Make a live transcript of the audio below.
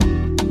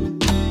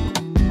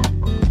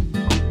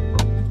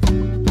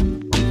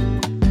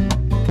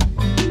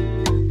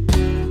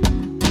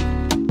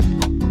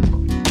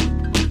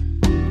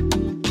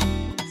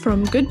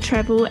From Good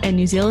Travel and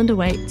New Zealand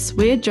Awaits,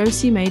 we're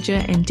Josie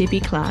Major and Debbie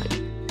Clark.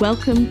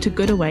 Welcome to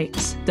Good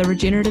Awaits, the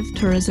Regenerative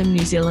Tourism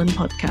New Zealand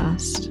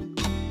podcast.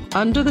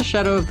 Under the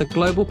shadow of the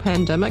global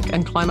pandemic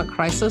and climate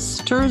crisis,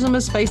 tourism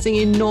is facing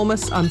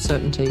enormous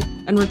uncertainty,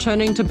 and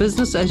returning to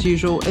business as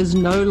usual is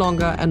no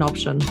longer an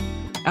option.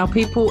 Our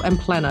people and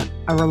planet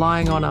are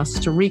relying on us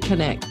to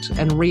reconnect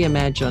and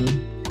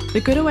reimagine.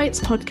 The Good Awaits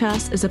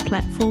podcast is a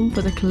platform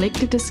for the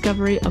collective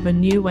discovery of a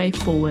new way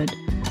forward.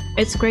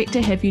 It's great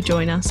to have you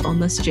join us on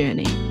this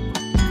journey.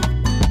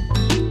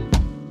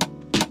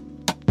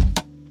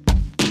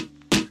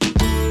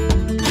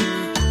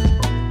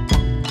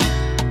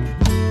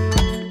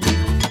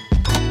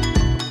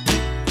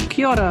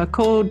 Kia ora,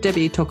 ko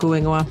Debbie toku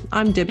ingoa.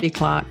 I'm Debbie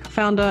Clark,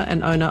 founder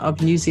and owner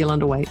of New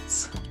Zealand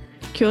Awaits.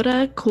 Kia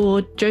ora,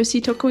 ko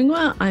Josie toku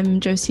ingoa.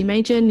 I'm Josie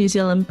Major, New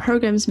Zealand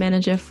Programs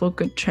Manager for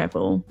Good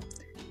Travel.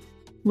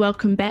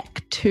 Welcome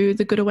back to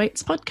the Good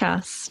Awaits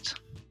podcast.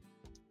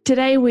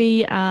 Today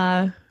we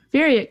are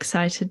very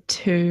excited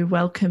to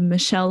welcome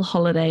Michelle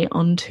Holliday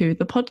onto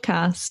the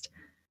podcast.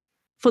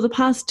 For the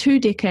past 2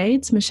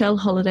 decades, Michelle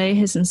Holliday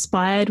has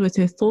inspired with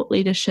her thought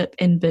leadership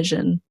and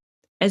vision.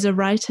 As a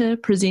writer,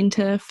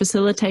 presenter,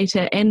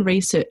 facilitator and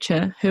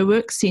researcher, her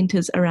work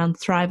centres around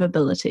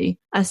thrivability,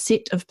 a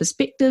set of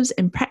perspectives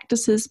and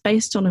practices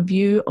based on a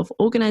view of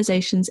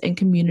organisations and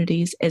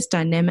communities as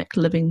dynamic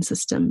living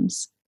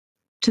systems.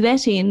 To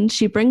that end,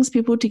 she brings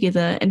people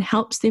together and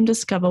helps them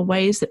discover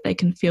ways that they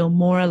can feel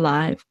more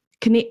alive,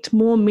 connect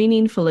more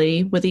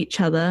meaningfully with each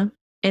other,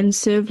 and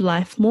serve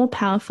life more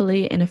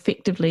powerfully and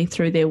effectively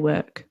through their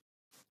work.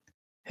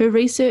 Her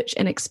research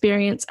and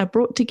experience are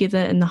brought together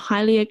in the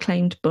highly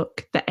acclaimed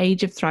book, The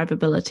Age of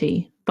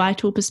Thrivability: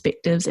 Vital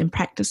Perspectives and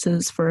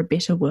Practices for a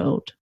Better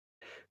World.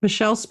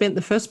 Michelle spent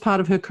the first part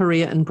of her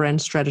career in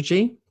brand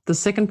strategy, the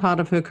second part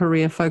of her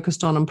career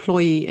focused on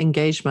employee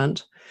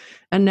engagement,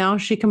 and now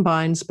she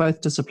combines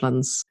both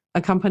disciplines,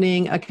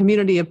 accompanying a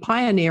community of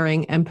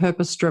pioneering and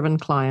purpose-driven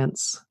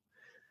clients.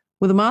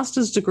 With a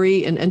master's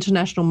degree in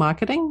international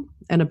marketing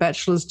and a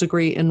bachelor's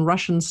degree in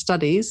Russian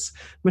studies,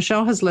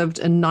 Michelle has lived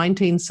in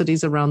 19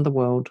 cities around the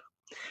world.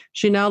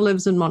 She now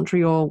lives in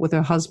Montreal with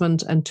her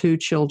husband and 2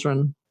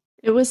 children.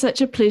 It was such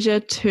a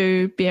pleasure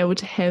to be able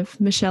to have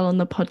Michelle on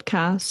the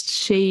podcast.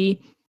 She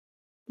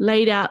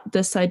laid out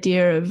this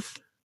idea of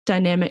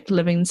dynamic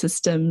living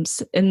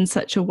systems in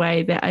such a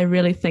way that I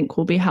really think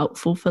will be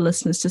helpful for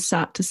listeners to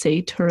start to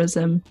see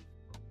tourism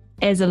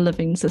as a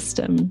living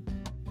system.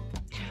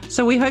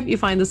 So we hope you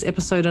find this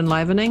episode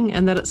enlivening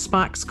and that it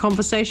sparks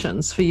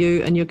conversations for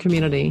you and your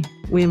community.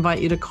 We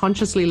invite you to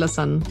consciously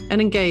listen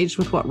and engage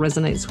with what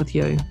resonates with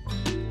you.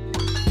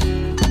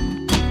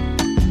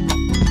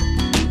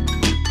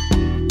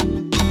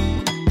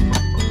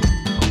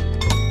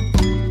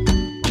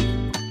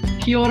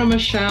 Kia ora,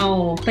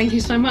 Michelle. Thank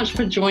you so much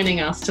for joining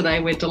us today.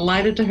 We're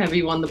delighted to have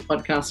you on the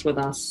podcast with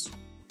us.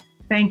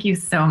 Thank you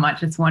so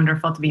much. It's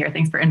wonderful to be here.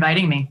 Thanks for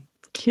inviting me.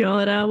 Kia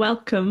ora,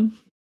 welcome.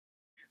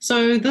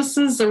 So this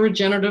is a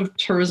regenerative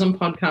tourism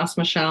podcast,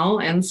 Michelle.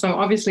 And so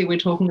obviously we're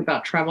talking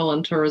about travel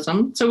and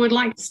tourism. So we'd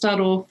like to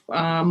start off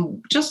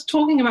just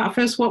talking about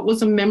first, what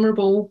was a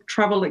memorable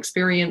travel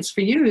experience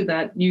for you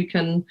that you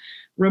can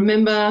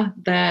remember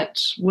that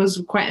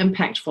was quite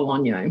impactful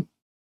on you?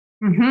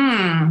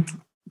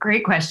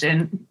 Great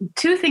question.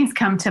 2 things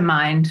come to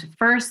mind.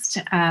 First,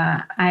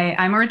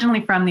 I'm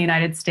originally from the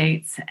United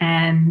States,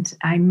 and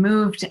I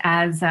moved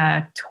as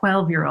a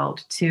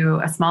 12-year-old to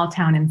a small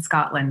town in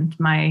Scotland.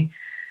 My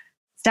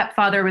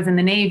stepfather was in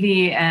the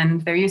Navy,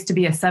 and there used to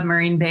be a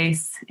submarine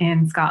base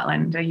in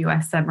Scotland, a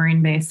U.S.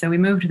 submarine base. So we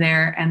moved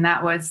there, and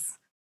that was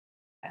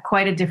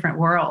quite a different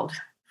world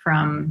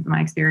from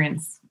my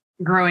experience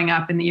growing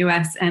up in the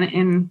U.S. And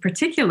in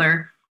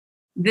particular,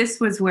 this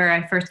was where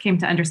I first came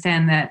to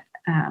understand that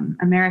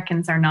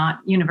Americans are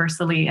not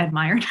universally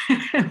admired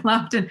and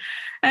loved.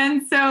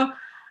 And so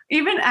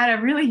even at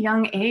a really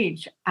young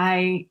age,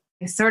 I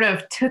sort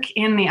of took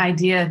in the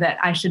idea that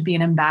I should be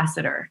an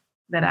ambassador,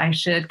 that I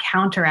should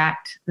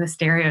counteract the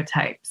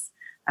stereotypes.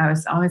 I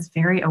was always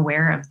very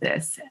aware of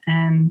this.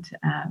 And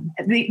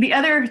the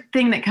other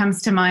thing that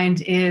comes to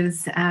mind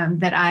is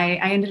that I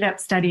ended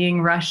up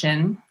studying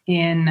Russian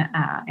in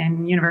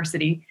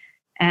university.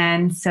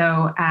 And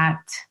so at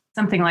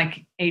something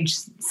like age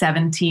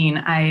 17,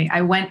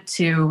 I went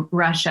to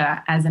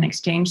Russia as an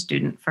exchange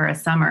student for a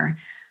summer.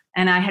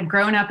 And I had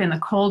grown up in the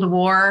Cold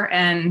War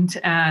and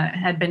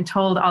had been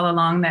told all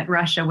along that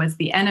Russia was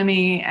the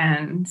enemy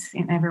and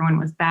everyone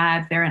was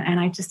bad there. And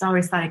I just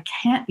always thought it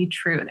can't be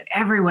true that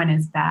everyone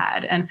is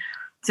bad. And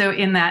so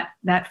in that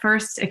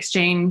first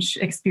exchange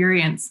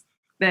experience,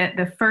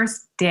 the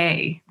first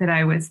day that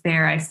I was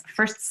there, I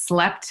first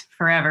slept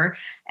forever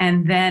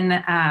and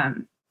then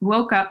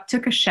woke up,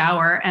 took a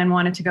shower, and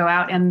wanted to go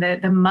out. And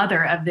the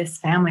mother of this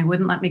family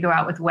wouldn't let me go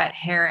out with wet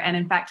hair. And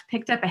in fact,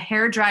 picked up a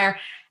hairdryer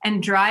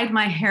and dried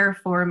my hair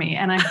for me.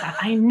 And I thought,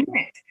 I knew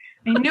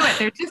it.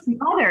 They're just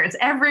mothers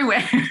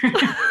everywhere.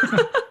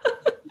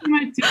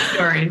 My 2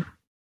 stories.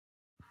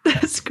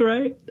 That's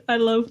great. I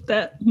love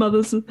that.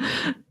 Mother's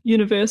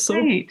universal.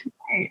 Right.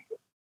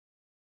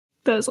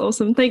 That's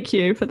awesome. Thank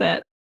you for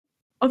that.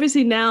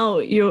 Obviously, now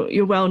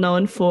you're well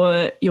known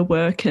for your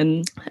work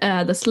in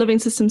this living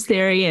systems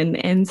theory and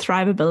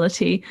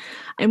thrivability,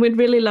 and we'd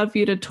really love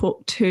you to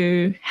talk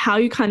to how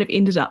you kind of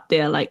ended up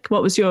there. Like,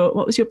 what was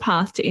your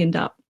path to end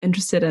up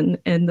interested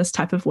in this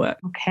type of work?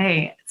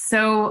 Okay,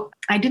 so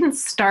I didn't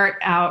start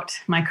out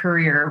my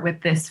career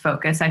with this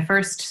focus. I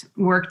first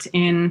worked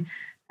in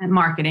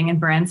marketing and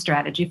brand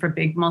strategy for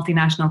big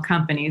multinational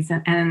companies,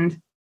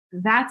 and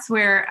that's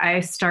where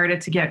I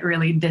started to get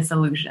really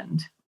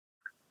disillusioned.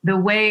 The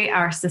way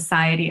our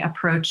society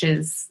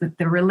approaches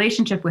the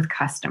relationship with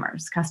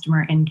customers,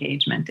 customer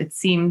engagement, it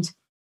seemed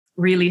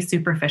really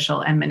superficial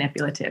and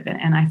manipulative.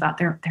 And I thought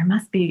there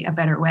must be a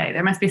better way.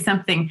 There must be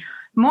something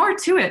more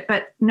to it,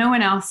 but no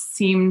one else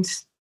seemed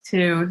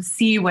to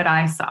see what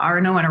I saw, or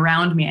no one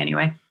around me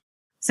anyway.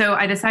 So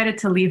I decided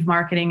to leave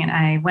marketing and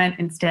I went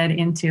instead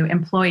into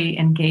employee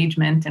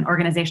engagement and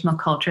organizational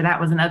culture. That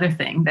was another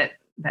thing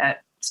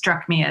that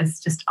struck me as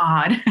just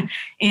odd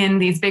in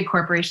these big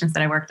corporations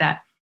that I worked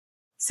at.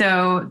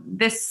 So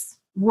this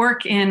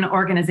work in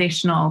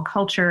organizational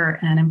culture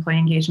and employee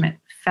engagement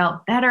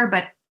felt better,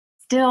 but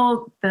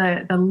still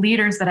the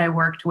leaders that I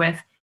worked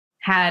with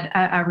had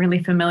a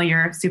really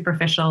familiar,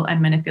 superficial,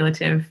 and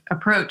manipulative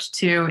approach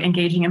to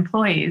engaging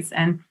employees.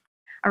 And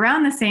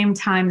around the same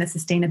time, the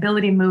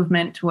sustainability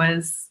movement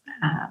was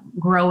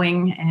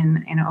growing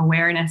in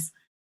awareness.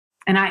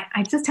 And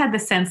I just had the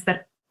sense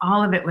that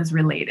all of it was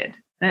related,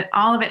 that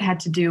all of it had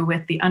to do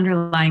with the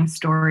underlying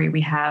story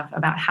we have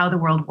about how the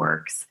world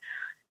works.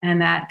 And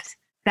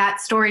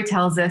that story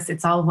tells us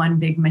it's all one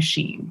big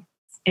machine.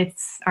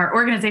 It's our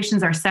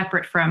organizations are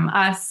separate from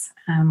us.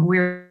 We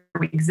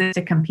exist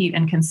to compete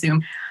and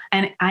consume.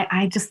 And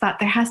I just thought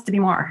there has to be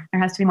more. There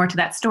has to be more to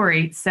that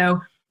story.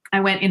 So I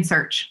went in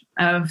search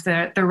of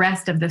the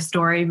rest of the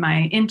story.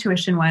 My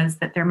intuition was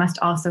that there must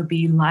also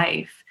be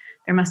life.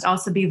 There must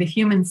also be the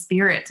human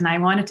spirit. And I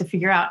wanted to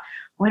figure out,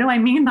 what do I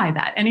mean by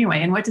that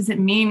anyway? And what does it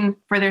mean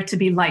for there to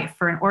be life,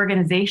 for an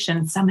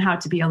organization somehow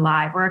to be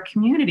alive, or a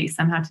community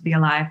somehow to be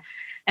alive?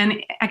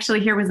 And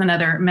actually, here was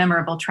another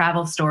memorable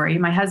travel story.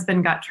 My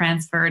husband got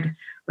transferred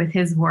with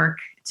his work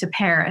to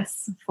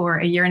Paris for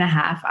a year and a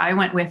half. I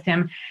went with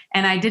him,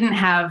 and I didn't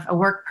have a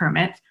work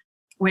permit,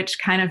 which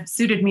kind of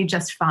suited me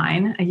just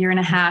fine. A year and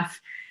a half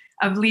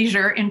of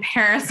leisure in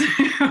Paris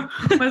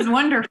was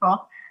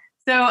wonderful.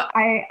 So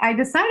I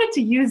decided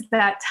to use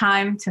that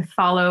time to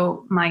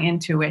follow my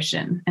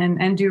intuition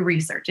and do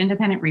research,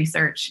 independent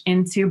research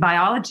into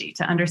biology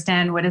to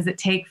understand what does it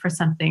take for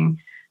something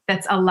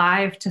that's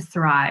alive to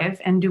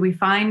thrive. And do we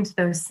find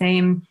those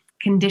same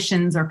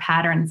conditions or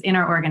patterns in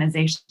our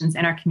organizations,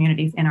 in our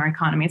communities, in our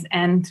economies?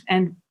 And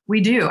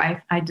we do.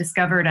 I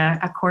discovered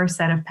a core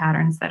set of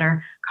patterns that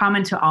are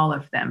common to all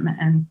of them.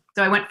 And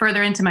so I went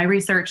further into my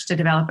research to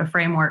develop a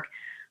framework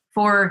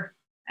for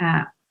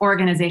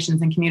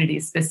organizations and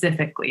communities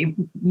specifically,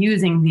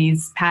 using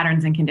these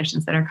patterns and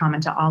conditions that are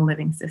common to all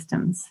living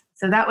systems.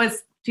 So that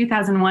was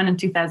 2001 and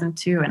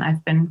 2002, and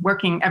I've been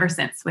working ever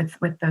since with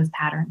those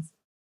patterns.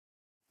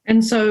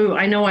 And so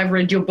I know I've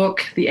read your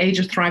book, The Age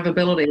of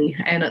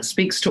Thrivability, and it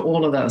speaks to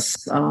all of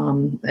this.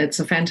 It's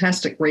a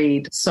fantastic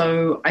read.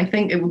 So I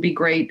think it would be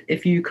great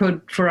if you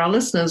could, for our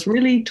listeners,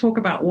 really talk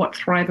about what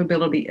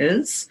thrivability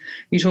is.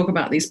 You talk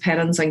about these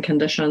patterns and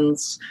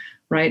conditions,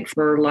 right,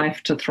 for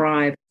life to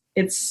thrive.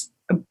 It's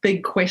a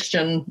big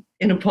question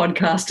in a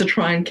podcast to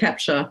try and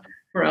capture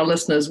for our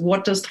listeners.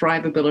 What does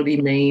thrivability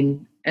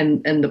mean,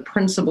 and the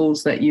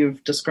principles that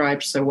you've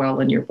described so well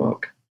in your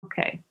book?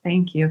 Okay,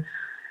 thank you.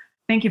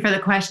 Thank you for the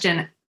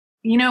question.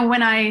 You know,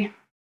 when I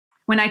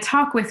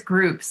talk with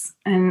groups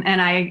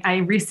and I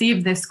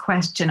receive this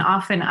question,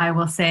 often I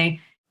will say,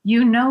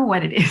 you know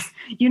what it is.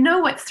 You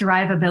know what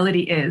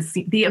thrivability is,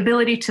 the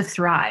ability to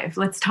thrive.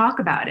 Let's talk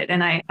about it.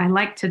 And I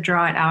like to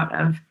draw it out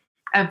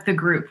of the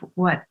group,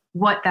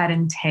 what that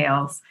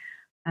entails.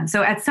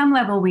 So at some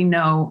level, we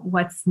know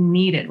what's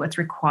needed, what's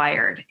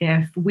required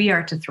if we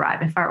are to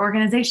thrive, if our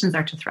organizations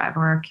are to thrive,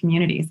 or our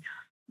communities.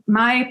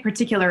 My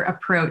particular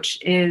approach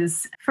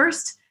is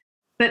first,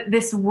 that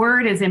this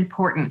word is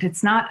important.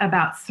 It's not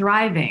about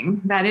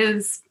thriving. That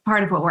is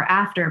part of what we're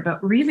after,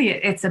 but really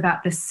it's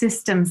about the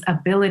system's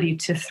ability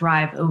to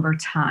thrive over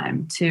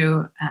time,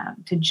 to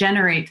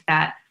generate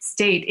that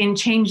state in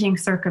changing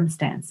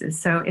circumstances.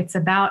 So it's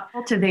about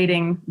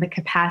cultivating the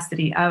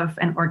capacity of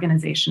an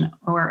organization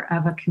or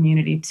of a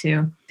community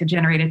to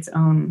generate its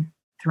own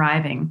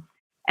thriving.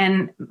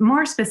 And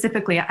more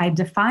specifically, I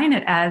define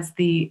it as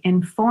the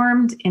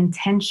informed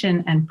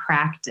intention and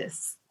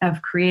practice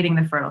of creating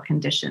the fertile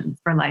conditions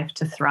for life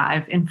to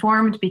thrive.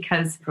 Informed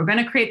because if we're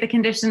going to create the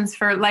conditions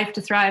for life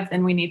to thrive,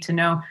 then we need to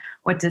know,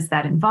 what does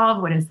that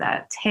involve? What does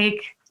that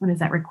take? What does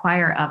that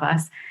require of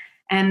us?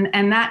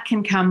 And that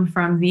can come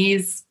from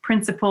these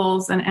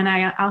principles, and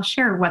I'll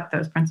share what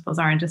those principles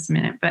are in just a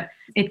minute, but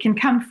it can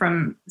come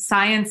from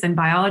science and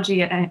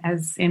biology,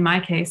 as in my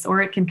case,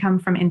 or it can come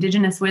from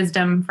indigenous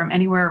wisdom from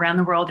anywhere around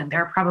the world, and there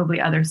are probably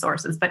other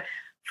sources, but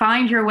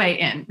find your way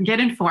in,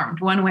 get informed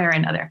one way or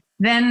another.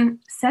 Then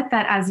set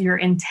that as your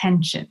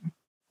intention,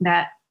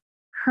 that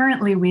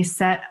currently we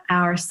set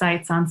our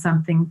sights on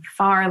something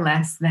far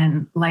less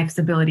than life's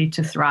ability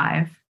to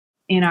thrive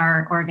in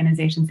our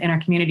organizations, in our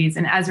communities.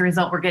 And as a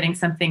result, we're getting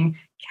something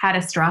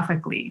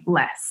catastrophically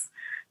less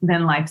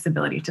than life's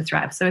ability to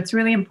thrive. So it's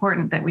really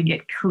important that we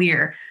get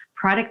clear.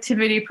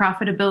 Productivity,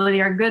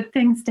 profitability are good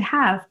things to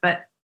have,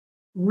 but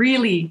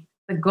really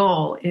the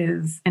goal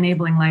is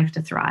enabling life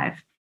to thrive.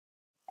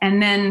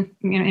 And then,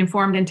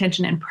 informed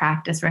intention and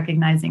practice,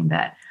 recognizing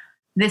that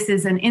this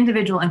is an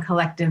individual and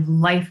collective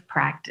life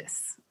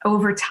practice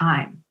over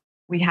time.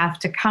 We have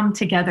to come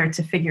together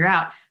to figure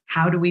out,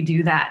 how do we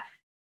do that?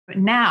 But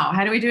now,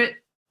 how do we do it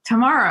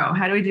tomorrow?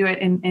 How do we do it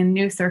in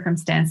new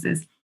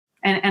circumstances?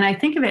 And I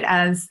think of it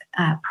as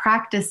a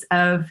practice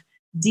of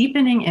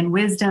deepening in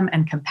wisdom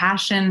and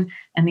compassion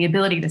and the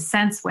ability to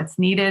sense what's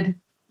needed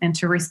and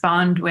to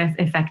respond with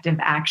effective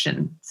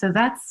action. So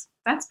that's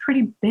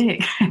pretty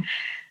big.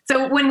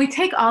 So when we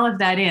take all of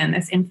that in,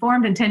 this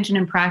informed intention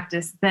and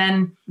practice,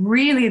 then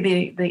really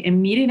the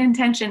immediate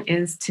intention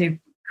is to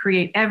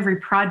create every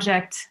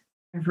project,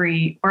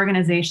 every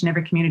organization,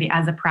 every community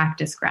as a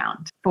practice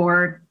ground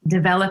for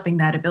developing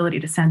that ability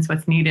to sense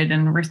what's needed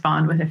and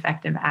respond with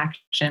effective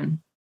action.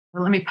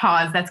 Well, let me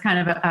pause. That's kind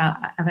of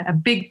a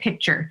big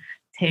picture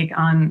take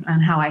on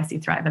how I see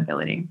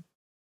thrivability.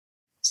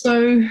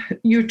 So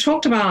you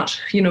talked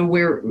about,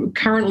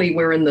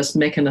 we're in this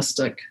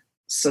mechanistic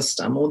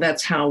system, or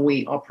that's how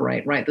we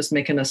operate, right? This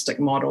mechanistic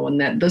model, and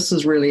that this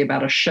is really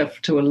about a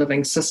shift to a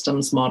living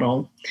systems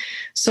model.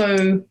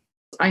 So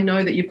I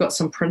know that you've got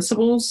some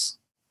principles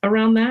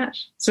around that.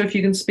 So if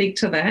you can speak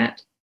to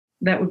that,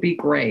 that would be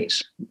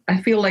great.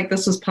 I feel like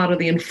this is part of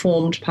the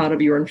informed part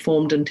of your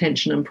informed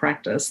intention and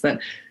practice, that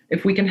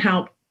if we can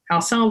help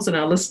ourselves and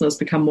our listeners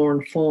become more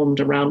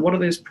informed around what are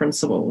those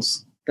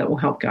principles that will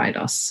help guide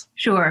us.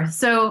 Sure.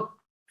 So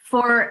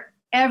for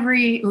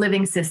every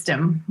living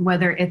system,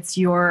 whether it's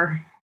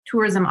your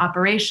tourism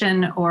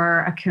operation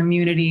or a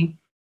community,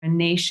 a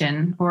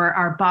nation, or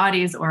our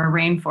bodies or a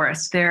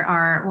rainforest, there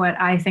are what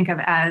I think of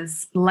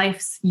as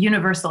life's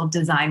universal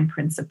design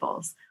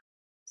principles.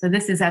 So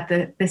this is at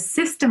the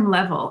system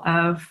level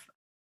of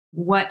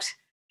what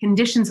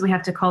conditions we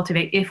have to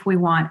cultivate if we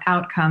want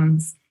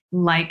outcomes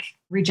like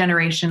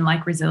regeneration,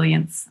 like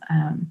resilience,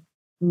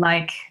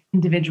 like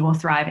individual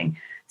thriving.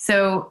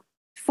 So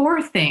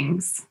 4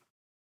 things,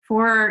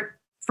 4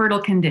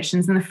 fertile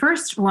conditions. And the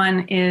first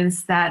one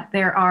is that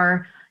there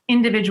are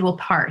individual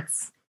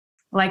parts,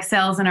 like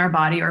cells in our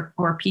body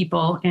or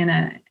people in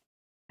an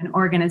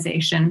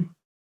organization.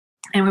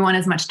 And we want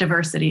as much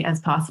diversity as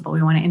possible.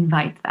 We want to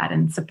invite that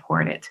and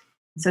support it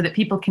so that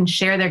people can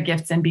share their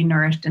gifts and be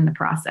nourished in the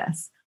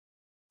process.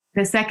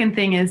 The second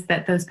thing is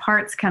that those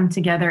parts come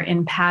together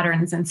in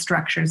patterns and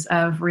structures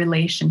of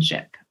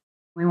relationship.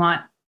 We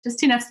want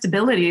just enough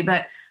stability,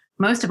 but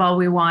most of all,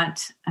 we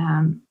want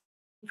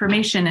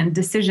information and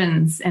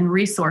decisions and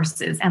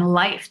resources and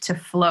life to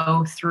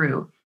flow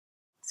through.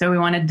 So we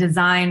want to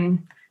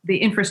design the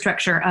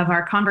infrastructure of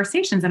our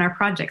conversations and our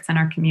projects and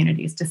our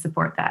communities to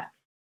support that.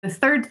 The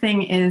third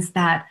thing is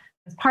that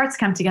parts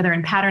come together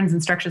in patterns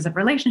and structures of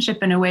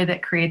relationship in a way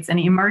that creates an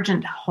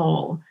emergent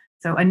whole.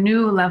 So a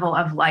new level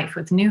of life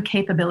with new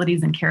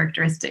capabilities and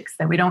characteristics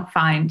that we don't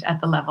find at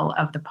the level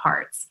of the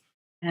parts.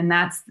 And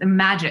that's the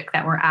magic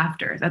that we're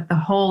after, that the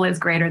whole is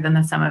greater than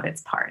the sum of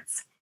its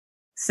parts.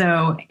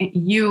 So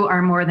you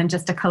are more than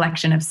just a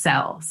collection of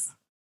cells.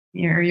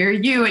 You're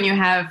you, and you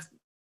have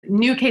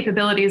new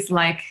capabilities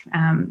like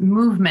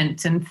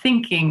movement and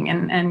thinking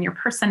and your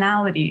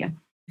personality and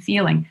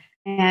feeling.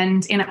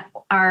 And in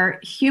our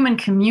human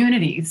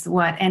communities,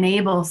 what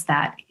enables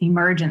that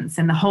emergence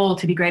and the whole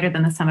to be greater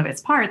than the sum of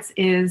its parts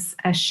is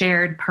a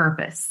shared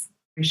purpose,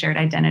 a shared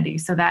identity.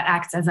 So that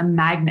acts as a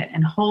magnet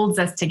and holds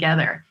us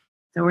together.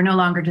 So we're no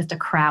longer just a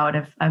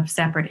crowd of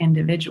separate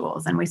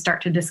individuals, and we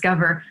start to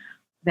discover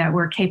that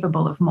we're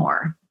capable of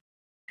more.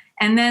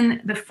 And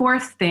then the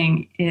fourth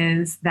thing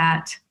is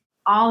that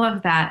all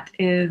of that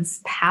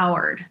is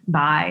powered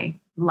by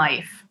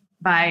life,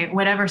 by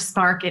whatever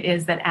spark it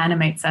is that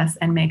animates us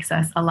and makes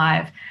us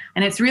alive.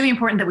 And it's really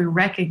important that we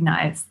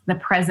recognize the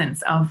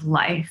presence of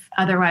life.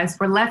 Otherwise,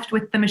 we're left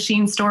with the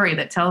machine story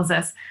that tells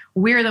us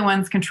we're the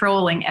ones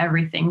controlling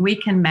everything. We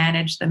can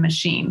manage the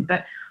machine.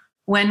 But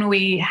when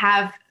we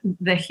have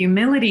the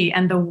humility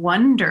and the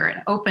wonder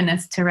and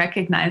openness to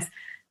recognize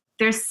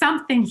there's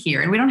something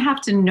here, and we don't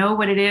have to know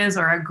what it is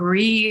or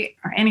agree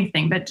or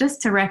anything, but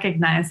just to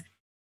recognize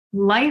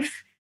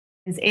life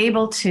is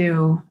able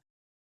to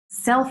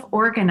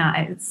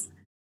self-organize,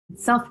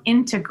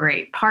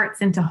 self-integrate parts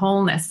into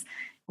wholeness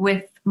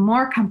with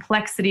more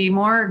complexity,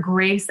 more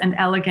grace and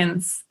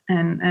elegance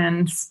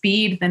and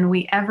speed than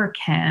we ever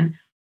can.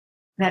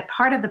 That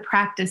part of the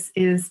practice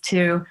is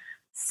to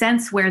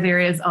sense where there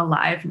is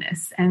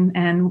aliveness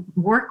and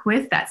work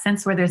with that,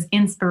 sense where there's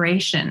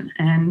inspiration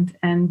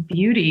and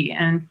beauty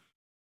and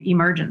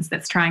emergence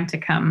that's trying to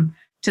come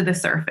to the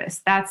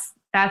surface. That's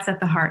at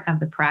the heart of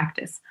the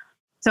practice.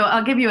 So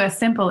I'll give you a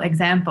simple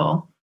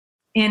example.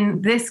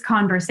 In this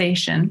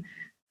conversation,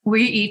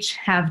 we each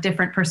have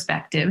different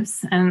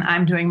perspectives, and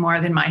I'm doing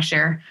more than my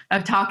share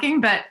of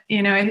talking. But,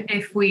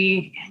 if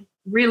we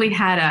really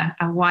had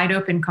a wide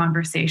open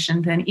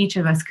conversation, then each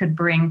of us could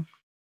bring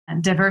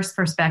diverse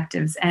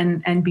perspectives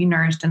and be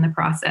nourished in the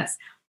process.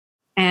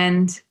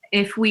 And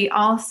if we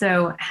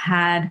also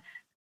had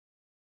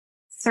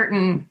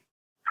certain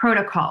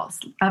protocols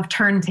of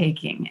turn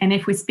taking, and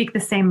if we speak the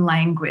same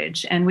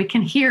language and we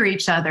can hear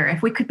each other,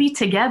 if we could be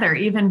together,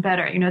 even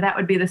better, that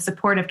would be the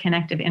supportive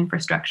connective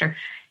infrastructure.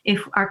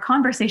 If our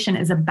conversation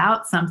is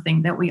about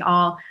something that we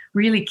all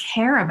really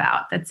care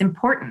about, that's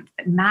important,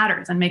 that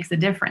matters and makes a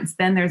difference,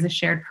 then there's a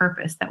shared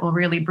purpose that will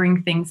really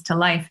bring things to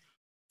life.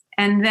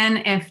 And then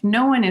if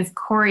no one is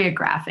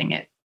choreographing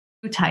it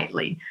too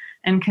tightly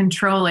and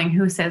controlling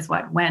who says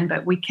what when,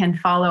 but we can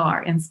follow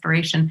our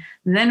inspiration,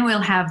 then we'll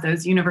have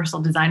those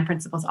universal design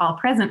principles all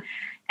present.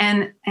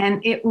 And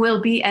it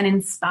will be an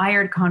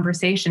inspired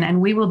conversation,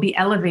 and we will be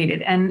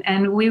elevated,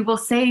 and we will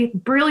say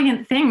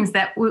brilliant things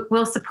that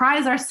will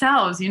surprise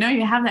ourselves. You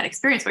have that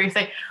experience where you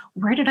say,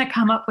 where did I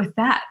come up with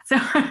that? So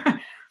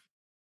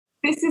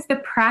this is the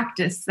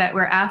practice that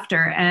we're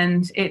after.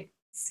 And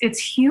it's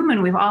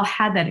human. We've all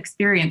had that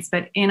experience,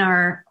 but in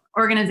our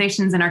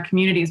organizations and our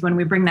communities, when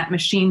we bring that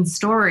machine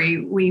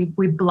story, we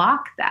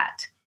block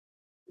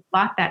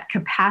that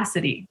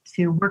capacity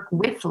to work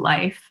with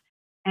life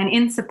and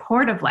in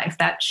support of life,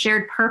 that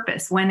shared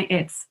purpose. When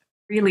it's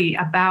really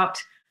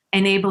about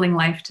enabling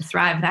life to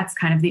thrive, that's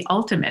kind of the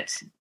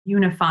ultimate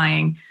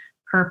unifying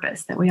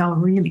purpose that we all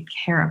really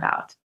care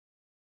about.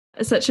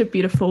 It's such a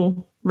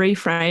beautiful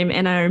reframe.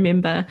 And I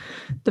remember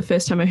the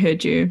first time I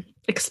heard you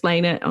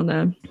explain it on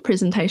a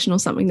presentation or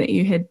something that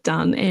you had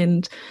done,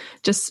 and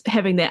just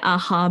having that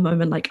aha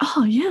moment, like,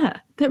 oh yeah,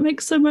 that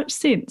makes so much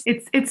sense.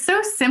 It's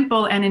so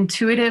simple and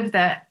intuitive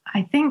that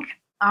I think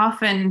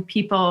often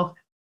people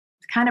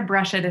kind of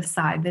brush it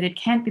aside, that it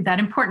can't be that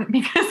important,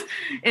 because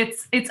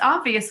it's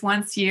obvious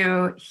once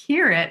you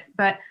hear it,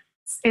 but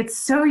it's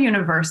so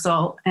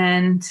universal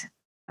and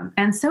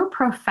so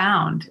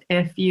profound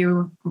if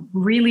you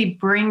really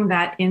bring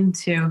that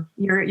into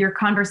your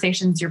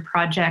conversations, your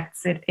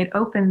projects. It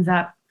opens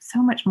up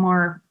so much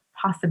more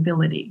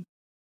possibility.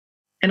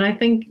 And I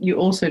think you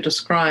also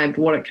described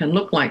what it can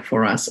look like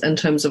for us in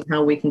terms of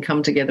how we can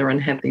come together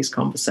and have these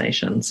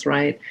conversations,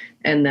 right?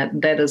 And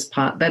that is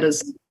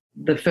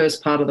the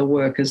first part of the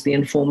work, is the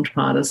informed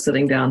part, is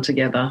sitting down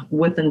together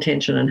with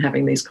intention and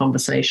having these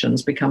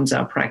conversations becomes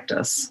our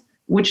practice,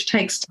 which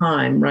takes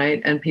time,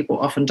 right? And people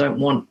often don't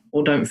want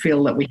or don't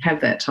feel that we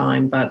have that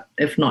time, but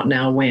if not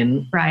now,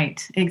 when?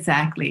 Right,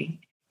 exactly.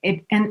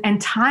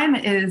 And time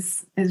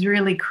is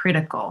really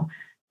critical.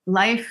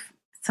 Life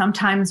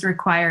sometimes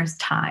requires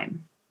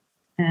time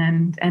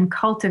and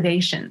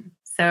cultivation.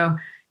 So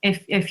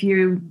if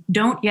you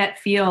don't yet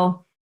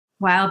feel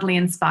wildly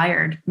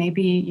inspired,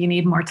 maybe you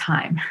need more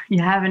time.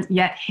 You haven't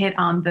yet hit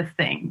on the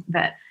thing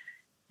that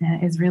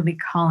is really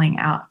calling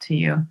out to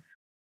you.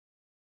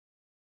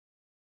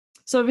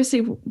 So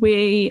obviously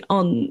we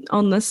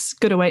on this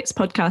Good Awaits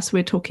podcast,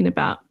 we're talking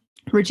about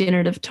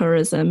regenerative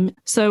tourism.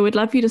 So we'd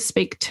love you to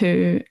speak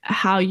to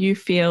how you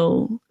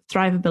feel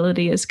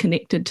Thriveability is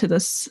connected to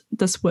this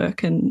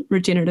work in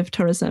regenerative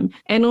tourism,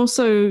 and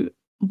also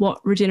what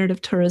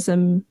regenerative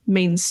tourism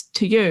means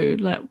to you.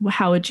 Like,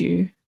 how would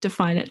you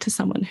define it to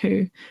someone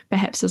who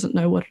perhaps doesn't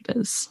know what it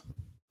is?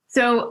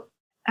 So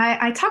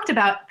I talked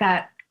about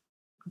that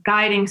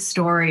guiding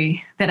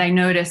story that I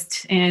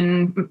noticed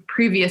in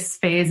previous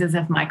phases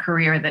of my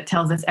career that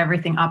tells us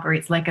everything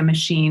operates like a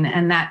machine.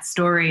 And that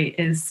story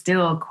is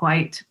still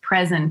quite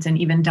present and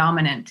even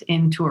dominant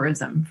in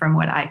tourism from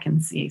what I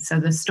can see. So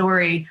the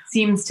story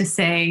seems to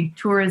say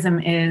tourism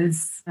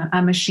is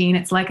a machine.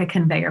 It's like a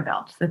conveyor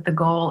belt, that the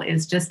goal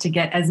is just to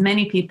get as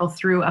many people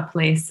through a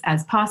place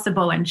as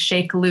possible and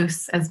shake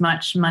loose as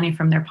much money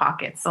from their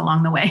pockets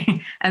along the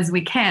way as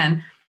we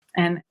can.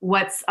 And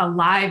what's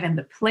alive in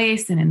the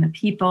place and in the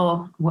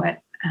people,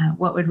 what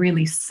would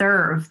really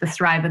serve the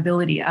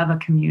thrivability of a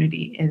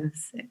community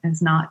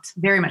is not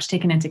very much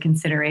taken into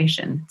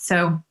consideration.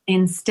 So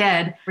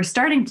instead, we're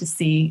starting to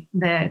see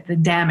the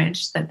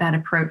damage that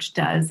approach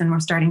does, and we're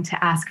starting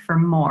to ask for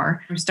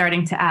more. We're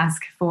starting to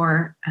ask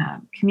for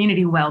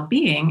community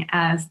well-being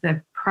as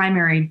the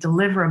primary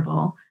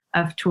deliverable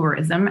of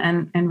tourism,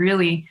 and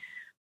really,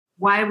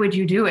 why would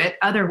you do it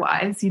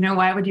otherwise?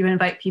 Why would you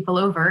invite people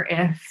over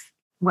if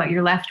what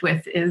you're left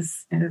with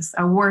is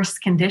a worse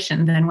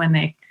condition than when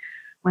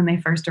they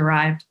first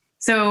arrived?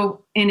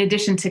 So in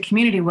addition to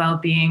community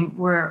well-being,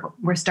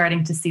 we're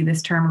starting to see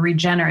this term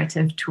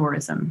regenerative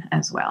tourism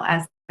as well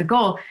as the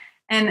goal.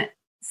 And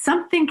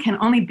something can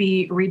only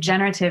be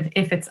regenerative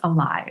if it's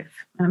alive.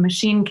 A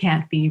machine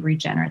can't be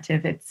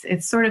regenerative.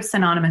 It's sort of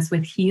synonymous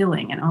with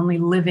healing, and only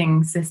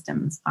living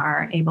systems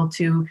are able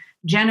to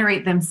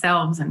generate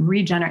themselves and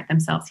regenerate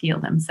themselves,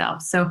 heal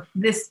themselves. So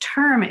this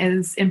term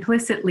is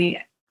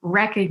implicitly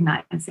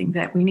recognizing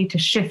that we need to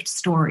shift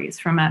stories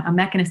from a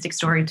mechanistic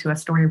story to a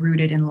story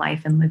rooted in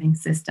life and living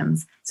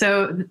systems.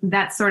 So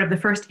that's sort of the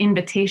first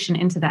invitation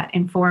into that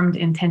informed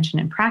intention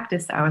and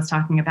practice I was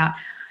talking about.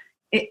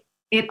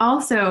 it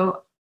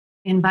also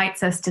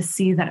invites us to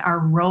see that our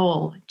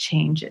role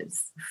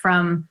changes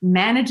from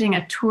managing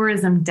a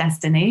tourism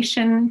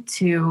destination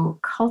to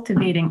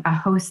cultivating a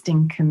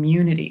hosting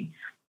community,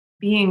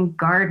 being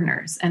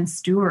gardeners and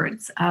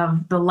stewards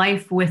of the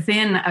life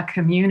within a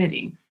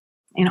community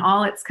in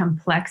all its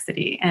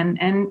complexity, and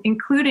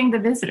including the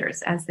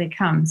visitors as they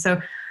come.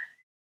 So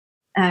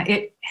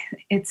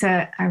it's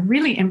a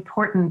really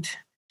important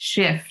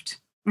shift,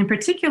 in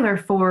particular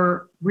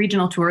for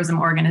regional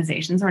tourism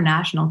organizations or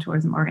national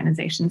tourism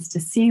organizations, to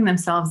seeing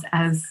themselves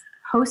as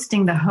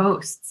hosting the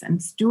hosts and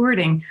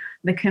stewarding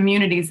the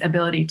community's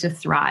ability to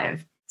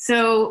thrive.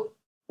 So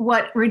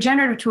what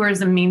regenerative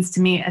tourism means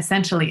to me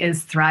essentially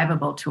is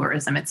thrivable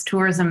tourism. It's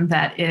tourism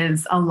that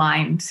is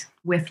aligned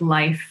with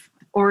life,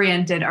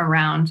 oriented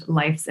around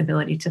life's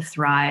ability to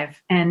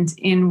thrive, and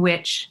in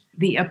which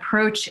the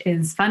approach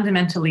is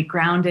fundamentally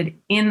grounded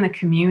in the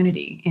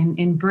community,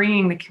 in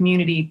bringing the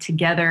community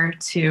together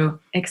to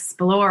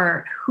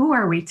explore who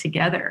are we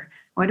together?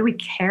 What do we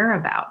care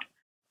about?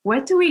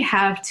 What do we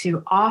have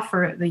to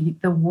offer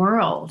the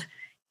world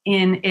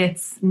in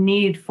its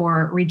need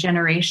for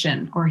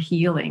regeneration or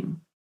healing?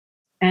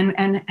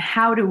 And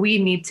how do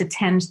we need to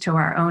tend to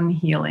our own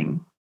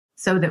healing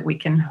so that we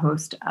can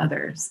host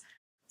others?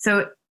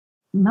 So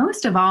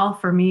most of all,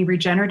 for me,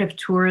 regenerative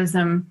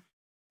tourism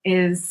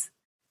is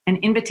an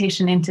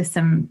invitation into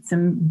some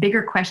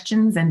bigger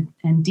questions and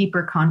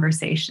deeper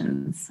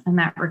conversations, and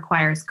that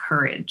requires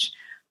courage.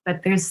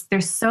 But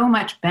there's so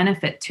much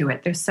benefit to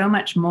it. There's so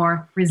much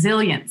more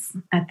resilience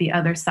at the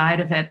other side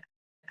of it.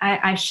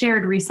 I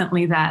shared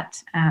recently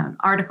that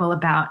article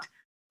about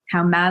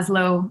how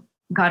Maslow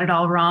got it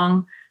all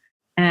wrong,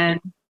 and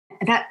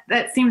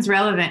that seems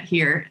relevant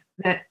here.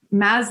 That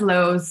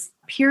Maslow's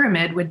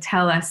pyramid would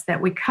tell us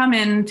that we come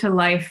into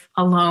life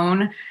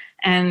alone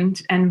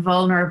and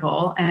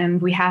vulnerable,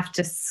 and we have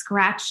to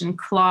scratch and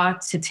claw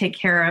to take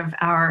care of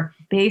our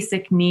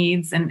basic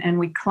needs, and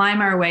we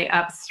climb our way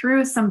up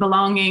through some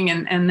belonging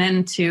and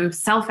then to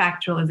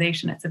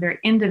self-actualization. It's a very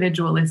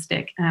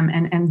individualistic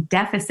and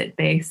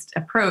deficit-based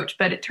approach,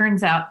 but it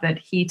turns out that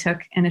he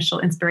took initial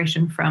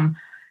inspiration from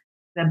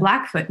the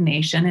Blackfoot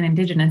Nation, an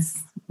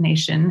indigenous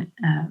nation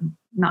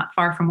not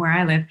far from where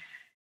I live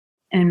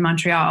in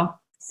Montreal.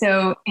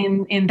 So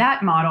in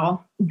that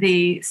model,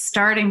 the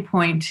starting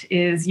point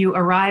is you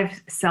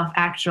arrive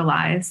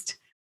self-actualized,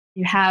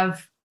 you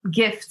have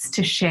gifts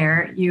to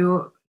share,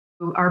 you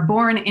are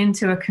born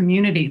into a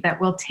community that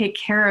will take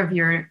care of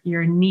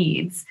your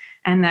needs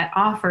and that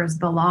offers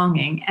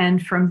belonging.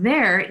 And from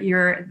there,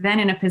 you're then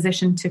in a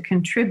position to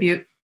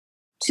contribute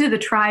to the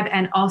tribe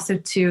and also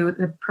to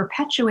the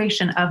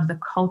perpetuation of the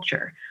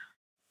culture.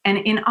 And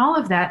in all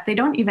of that, they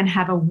don't even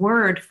have a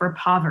word for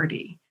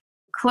poverty.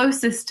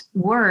 Closest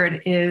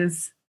word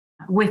is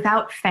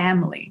without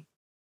family.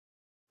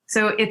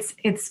 So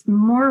it's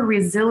more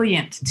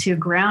resilient to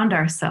ground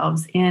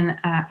ourselves in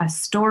a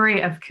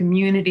story of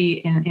community,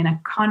 in a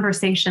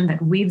conversation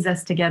that weaves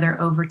us together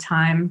over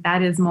time.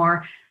 That is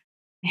more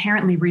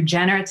inherently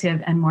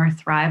regenerative and more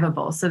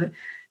thrivable. So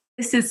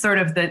this is sort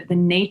of the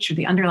nature,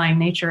 the underlying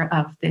nature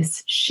of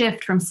this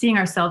shift from seeing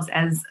ourselves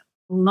as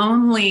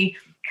lonely,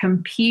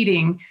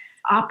 competing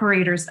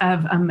operators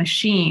of a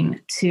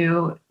machine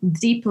to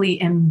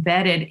deeply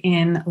embedded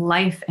in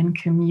life and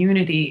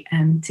community,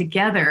 and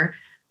together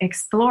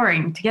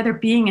exploring, together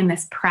being in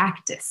this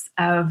practice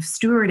of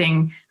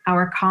stewarding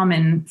our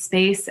common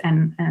space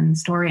and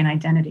story and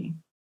identity.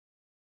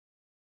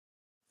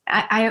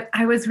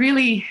 I was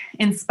really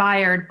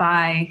inspired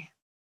by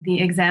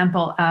the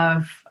example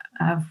of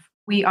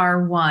We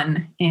Are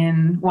One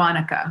in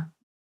Wanaka,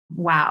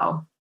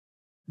 WOW,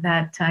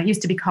 that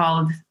used to be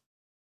called,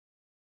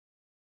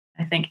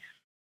 I think.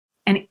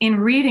 And in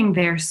reading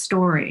their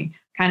story,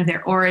 kind of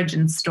their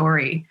origin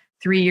story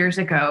 3 years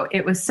ago,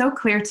 it was so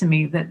clear to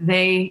me that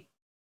they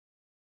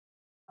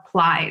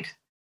applied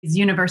these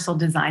universal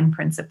design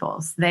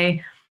principles.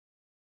 They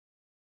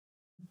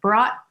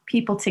brought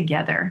people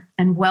together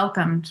and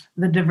welcomed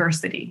the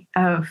diversity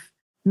of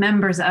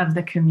members of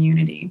the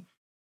community.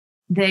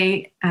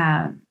 They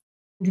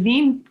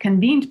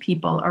convened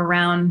people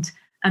around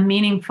a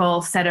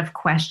meaningful set of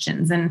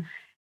questions. And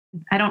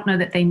I don't know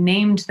that they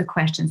named the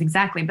questions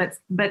exactly,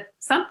 but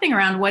something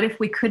around, what if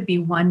we could be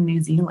one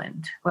New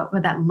Zealand? What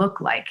would that look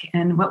like?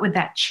 And what would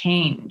that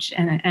change?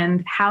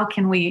 And how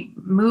can we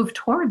move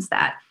towards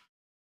that?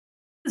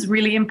 It was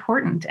really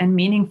important and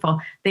meaningful.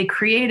 They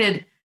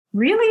created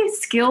really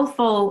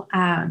skillful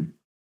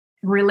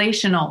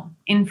relational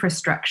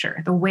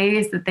infrastructure, the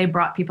ways that they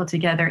brought people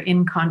together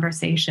in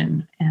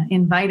conversation,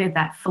 invited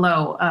that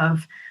flow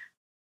of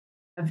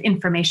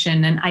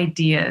information and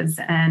ideas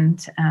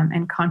and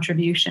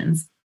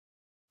contributions.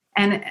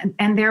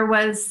 And there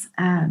was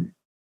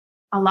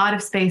a lot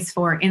of space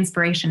for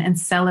inspiration and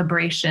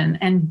celebration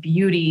and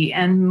beauty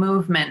and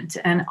movement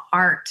and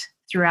art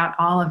throughout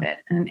all of it.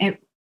 And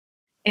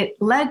it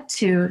led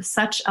to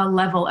such a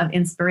level of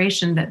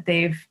inspiration that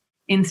they've,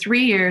 in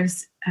 3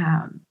 years,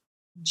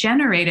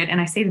 generated,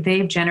 and I say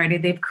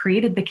they've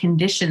created the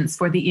conditions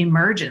for the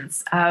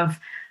emergence of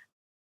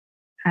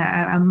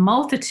a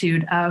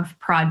multitude of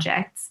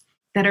projects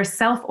that are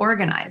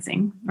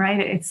self-organizing, right?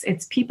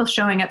 It's people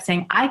showing up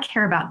saying, I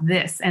care about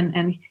this,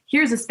 and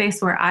here's a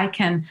space where I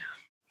can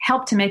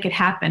help to make it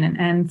happen,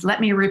 and let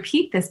me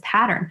repeat this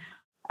pattern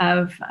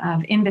of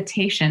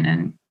invitation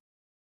and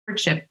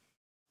stewardship.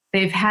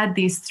 They've had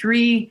these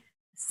 3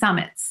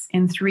 summits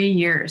in 3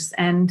 years,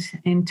 and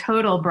in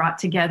total brought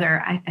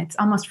together, it's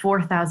almost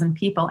 4,000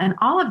 people, and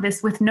all of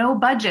this with no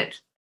budget,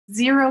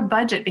 0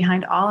 budget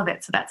behind all of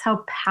it. So that's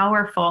how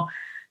powerful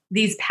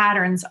these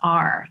patterns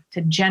are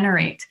to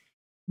generate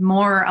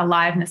more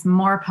aliveness,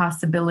 more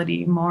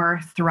possibility,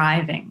 more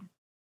thriving.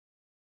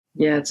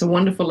 Yeah, it's a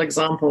wonderful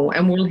example.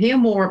 And we'll hear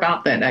more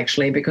about that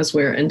actually, because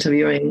we're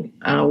interviewing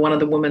one of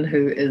the women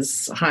who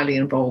is highly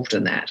involved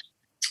in that.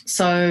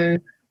 So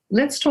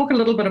let's talk a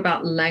little bit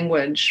about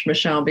language,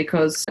 Michelle,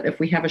 because if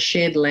we have a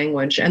shared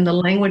language and the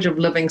language of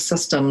living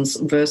systems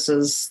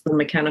versus the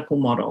mechanical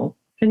model,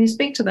 can you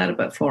speak to that a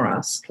bit for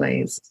us,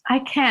 please? I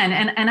can.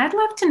 And I'd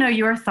love to know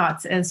your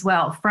thoughts as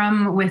well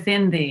from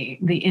within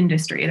the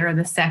industry or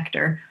the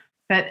sector.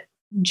 But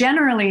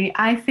generally,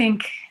 I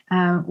think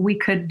we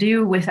could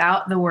do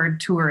without the word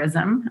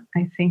tourism.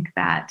 I think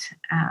that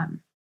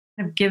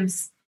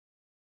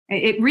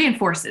it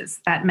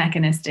reinforces that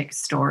mechanistic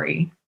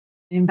story.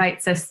 It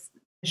invites us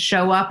to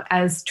show up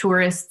as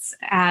tourists,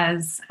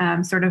 as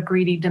sort of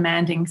greedy,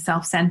 demanding,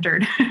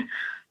 self-centered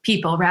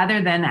people,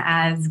 rather than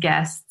as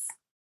guests,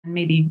 and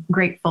maybe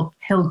grateful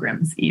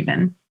pilgrims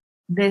even.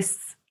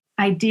 This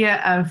idea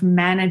of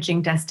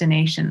managing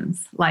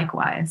destinations,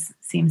 likewise,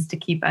 seems to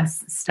keep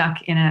us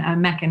stuck in a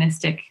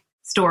mechanistic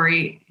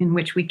story in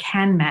which we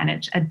can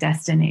manage a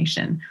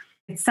destination.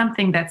 It's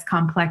something that's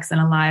complex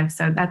and alive,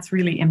 so that's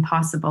really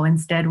impossible.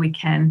 Instead, we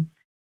can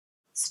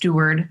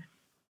steward,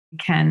 we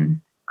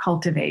can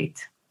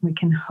cultivate, we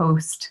can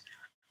host,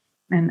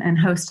 and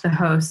host the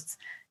hosts.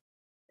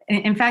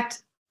 In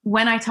fact,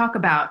 when I talk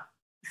about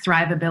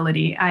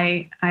thrivability,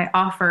 I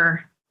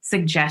offer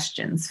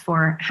suggestions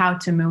for how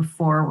to move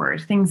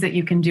forward, things that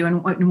you can do.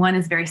 And one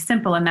is very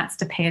simple, and that's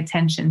to pay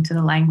attention to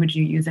the language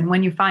you use. And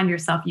when you find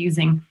yourself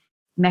using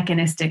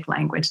mechanistic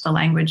language, the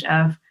language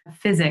of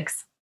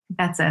physics,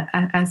 that's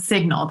a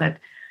signal that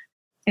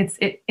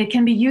it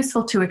can be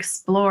useful to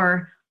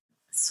explore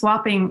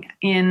swapping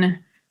in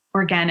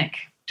organic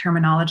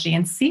terminology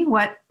and see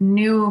what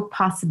new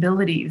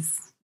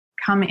possibilities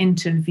come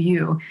into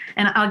view.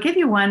 And I'll give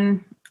you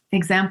one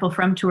example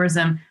from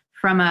tourism,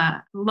 from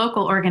a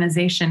local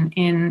organization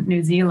in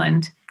New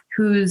Zealand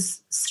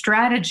whose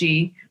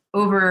strategy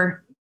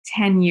over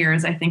 10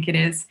 years, I think it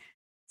is,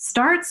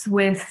 starts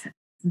with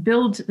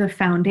build the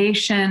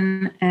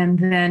foundation and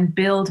then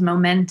build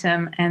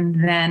momentum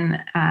and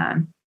then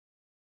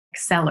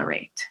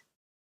accelerate.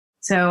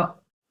 So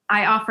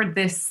I offered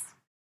this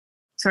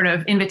sort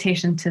of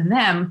invitation to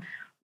them.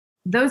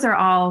 Those are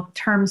all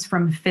terms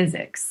from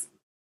physics.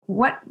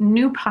 What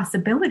new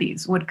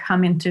possibilities would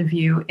come into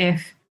view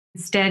if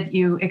instead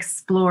you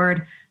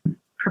explored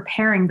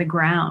preparing the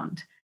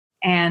ground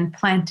and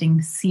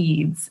planting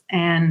seeds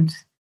and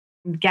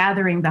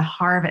gathering the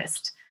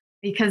harvest?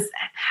 Because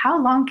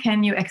how long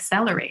can you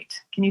accelerate?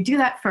 Can you do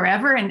that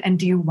forever? And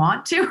do you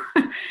want to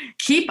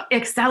keep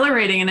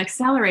accelerating and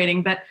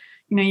accelerating? But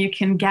you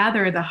can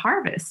gather the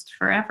harvest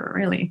forever,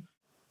 really.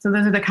 So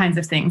those are the kinds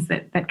of things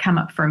that come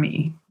up for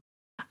me.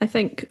 I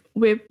think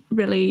we're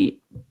really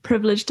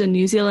privileged in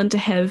New Zealand to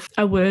have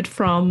a word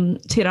from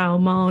Te Rao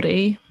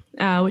Māori,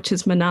 which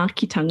is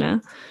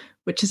manaakitanga,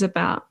 which is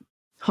about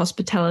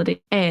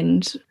hospitality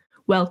and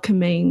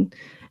welcoming.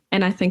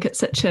 And I think it's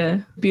such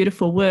a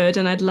beautiful word,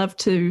 and I'd love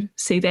to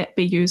see that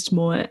be used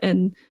more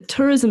in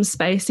tourism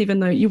space, even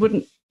though you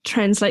wouldn't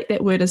translate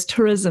that word as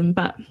tourism,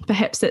 but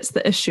perhaps that's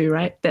the issue,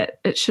 right? That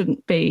it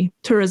shouldn't be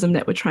tourism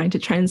that we're trying to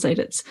translate.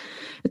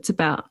 It's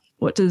about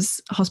what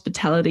does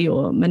hospitality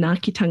or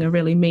manaakitanga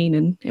really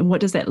mean, and what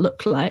does that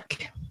look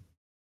like?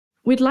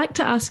 We'd like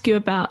to ask you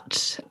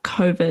about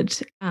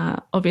COVID.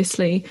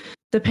 Obviously,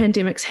 the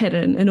pandemic's had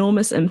an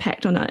enormous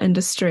impact on our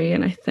industry,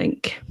 and I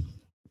think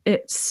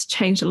it's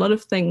changed a lot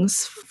of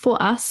things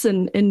for us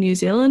in New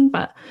Zealand,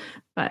 but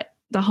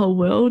the whole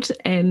world.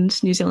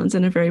 And New Zealand's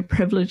in a very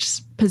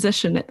privileged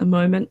position at the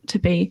moment to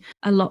be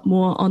a lot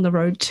more on the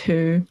road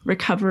to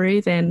recovery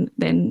than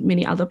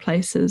many other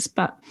places.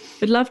 But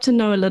we'd love to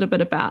know a little bit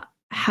about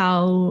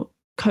how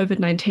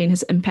COVID-19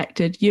 has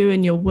impacted you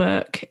and your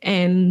work,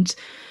 and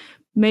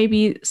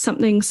maybe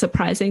something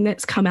surprising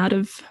that's come out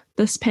of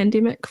this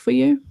pandemic for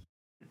you.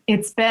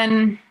 It's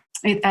been,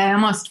 I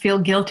almost feel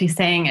guilty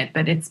saying it,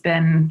 but it's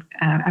been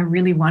a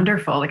really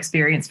wonderful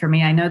experience for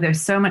me. I know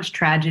there's so much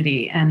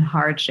tragedy and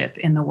hardship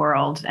in the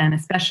world, and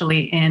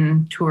especially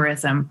in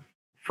tourism.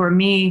 For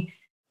me,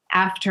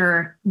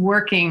 after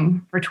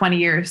working for 20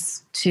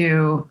 years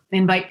to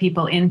invite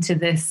people into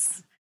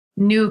this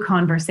new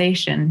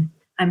conversation,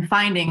 I'm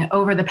finding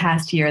over the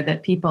past year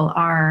that people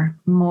are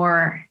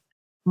more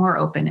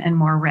open and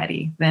more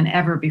ready than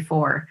ever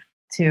before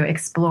to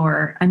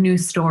explore a new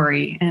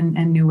story and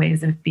new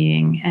ways of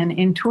being. And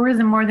in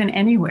tourism, more than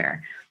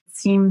anywhere, it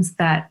seems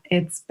that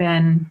it's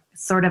been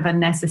sort of a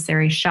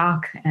necessary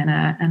shock and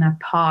a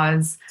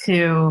pause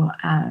to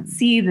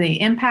see the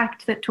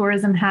impact that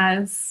tourism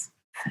has,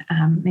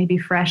 maybe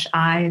fresh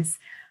eyes,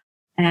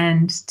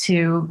 and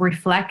to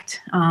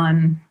reflect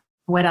on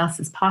what else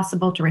is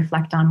possible, to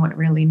reflect on what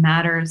really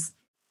matters,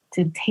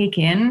 to take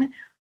in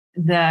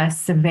the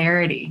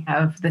severity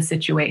of the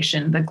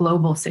situation, the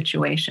global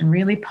situation,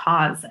 really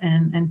pause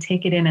and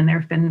take it in. And there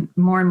have been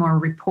more and more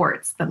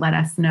reports that let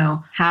us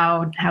know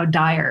how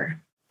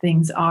dire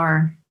things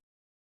are.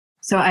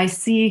 So I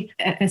see,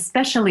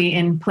 especially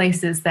in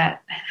places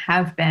that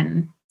have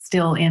been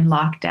still in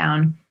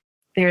lockdown,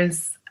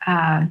 there's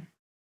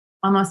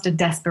almost a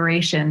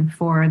desperation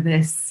for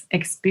this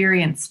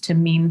experience to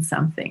mean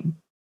something,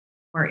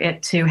 for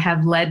it to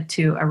have led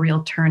to a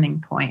real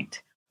turning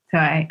point. So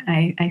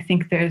I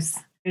think there's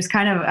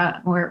kind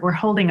of we're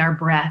holding our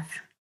breath.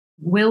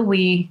 Will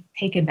we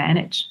take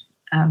advantage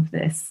of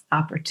this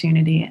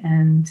opportunity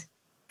and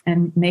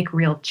make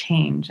real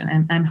change?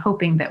 And I'm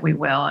hoping that we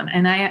will.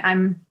 And I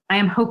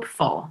am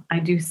hopeful. I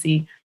do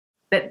see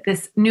that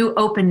this new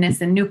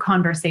openness and new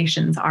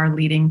conversations are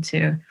leading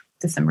to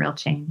some real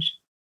change.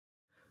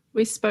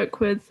 We spoke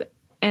with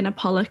Anna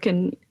Pollock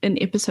in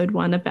episode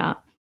 1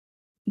 about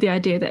the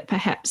idea that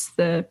perhaps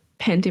the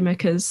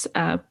pandemic is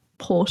a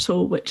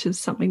portal, which is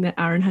something that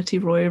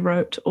Arundhati Roy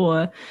wrote,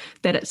 or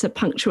that it's a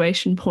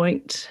punctuation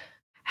point.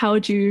 How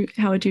would you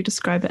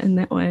describe it in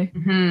that way?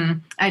 Mm-hmm.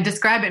 I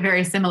describe it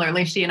very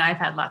similarly. She and I have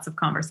had lots of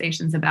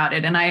conversations about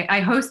it. And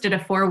I hosted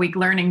a 4-week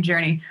learning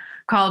journey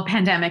called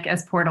Pandemic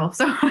as Portal.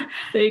 So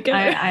there you go.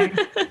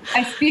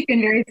 I speak in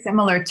very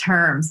similar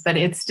terms, but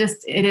it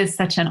is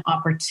such an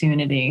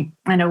opportunity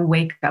and a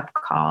wake-up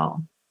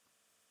call,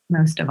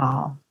 most of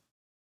all.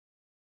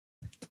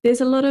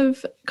 There's a lot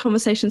of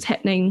conversations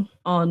happening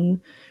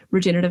on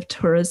regenerative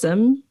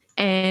tourism,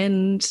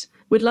 and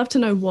we'd love to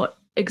know what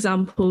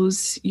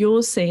examples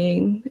you're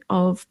seeing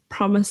of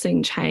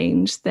promising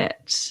change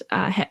that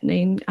are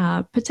happening,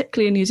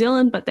 particularly in New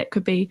Zealand, but that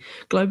could be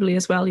globally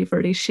as well. You've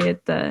already shared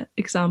the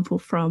example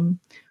from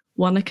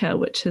Wanaka,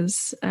 which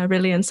is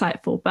really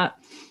insightful, but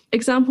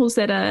examples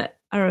that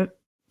are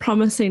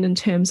promising in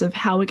terms of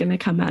how we're going to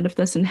come out of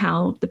this and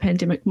how the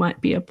pandemic might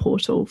be a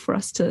portal for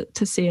us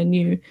to see a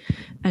new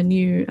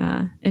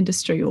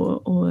industry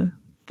or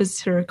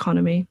visitor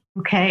economy.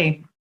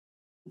 Okay.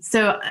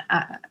 So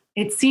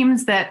it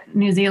seems that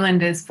New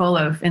Zealand is full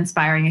of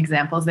inspiring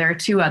examples. There are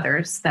 2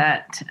 others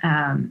that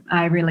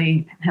I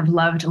really have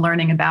loved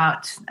learning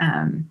about.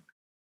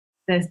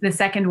 The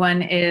second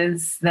one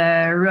is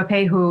the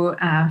Ruapehu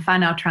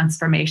Whānau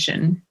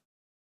Transformation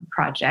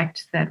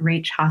project that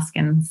Rach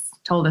Hoskins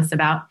told us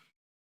about.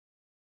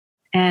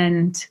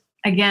 And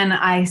again,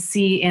 I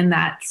see in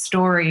that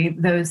story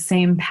those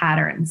same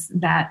patterns,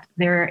 that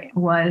there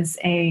was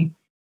a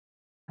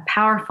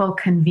powerful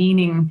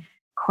convening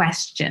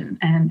question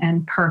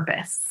and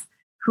purpose.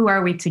 Who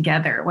are we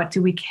together? What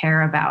do we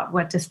care about?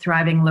 What does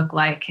thriving look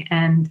like?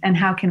 And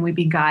how can we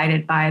be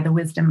guided by the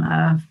wisdom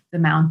of the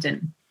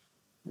mountain?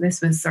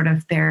 This was sort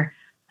of the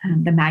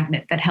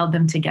magnet that held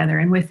them together.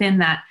 And within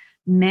that,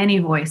 many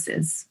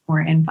voices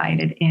were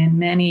invited in,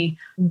 many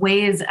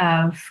ways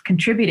of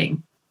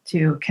contributing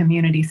to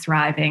community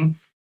thriving.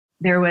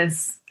 There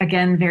was,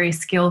 again, very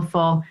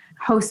skillful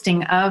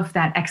hosting of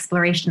that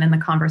exploration in the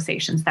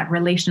conversations, that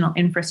relational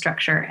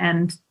infrastructure.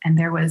 And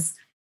there was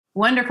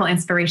wonderful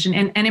inspiration,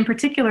 and in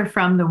particular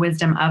from the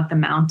wisdom of the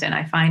mountain.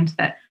 I find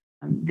that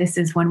this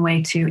is one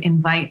way to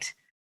invite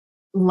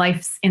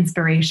life's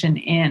inspiration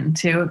in,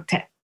 to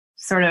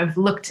sort of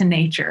look to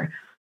nature.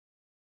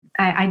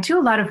 I do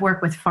a lot of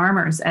work with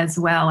farmers as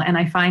well, and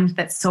I find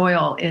that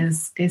soil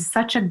is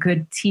such a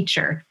good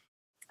teacher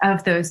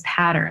of those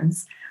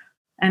patterns.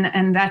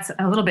 And that's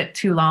a little bit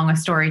too long a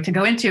story to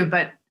go into,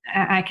 but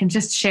I can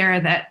just share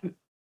that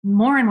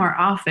more and more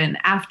often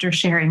after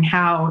sharing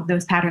how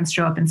those patterns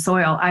show up in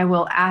soil, I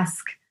will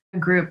ask a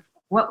group,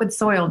 what would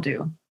soil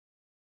do?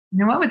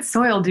 What would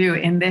soil do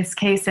in this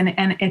case? And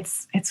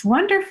it's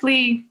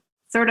wonderfully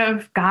sort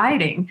of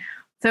guiding.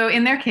 So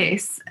in their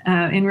case,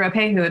 in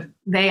Ruapehu,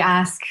 they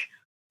ask,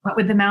 what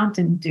would the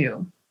mountain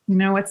do?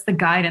 What's the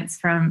guidance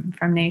from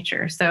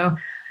nature? So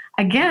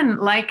again,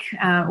 like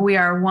We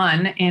Are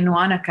One in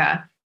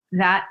Wanaka,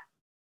 that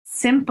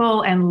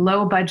simple and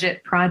low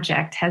budget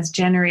project has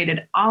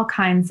generated all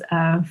kinds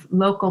of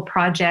local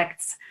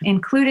projects,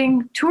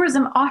 including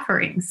tourism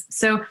offerings.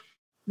 So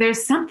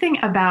there's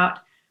something about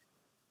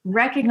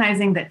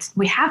recognizing that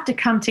we have to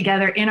come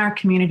together in our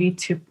community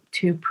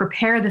to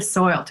prepare the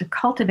soil, to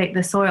cultivate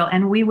the soil,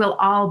 and we will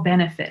all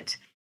benefit.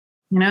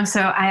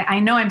 So I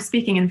know I'm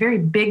speaking in very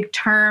big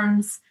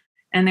terms,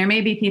 and there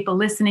may be people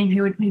listening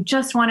who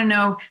just want to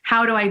know,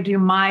 how do I do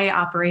my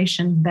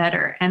operation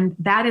better? And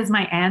that is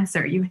my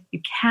answer. You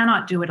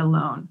cannot do it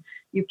alone.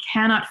 You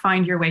cannot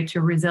find your way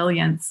to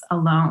resilience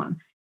alone.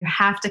 You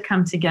have to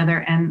come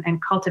together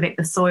and cultivate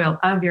the soil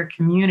of your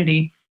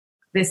community.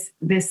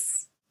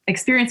 This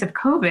experience of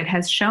COVID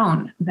has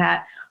shown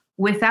that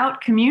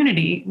without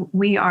community,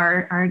 we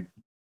are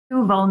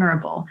too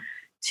vulnerable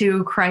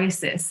to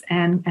crisis,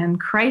 and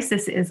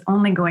crisis is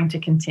only going to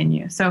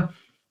continue. So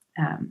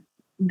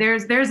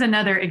there's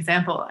another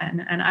example,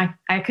 and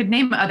I could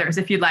name others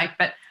if you'd like,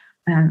 but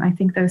I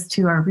think those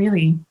two are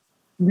really,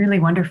 really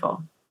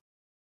wonderful.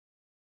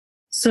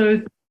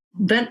 So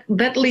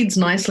that leads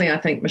nicely, I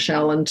think,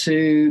 Michelle,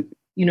 into,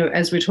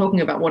 as we're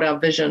talking about what our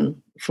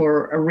vision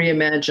for a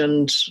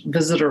reimagined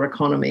visitor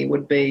economy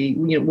would be,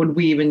 would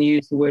we even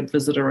use the word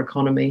visitor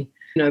economy?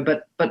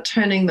 But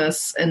turning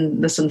this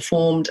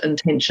informed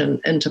intention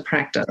into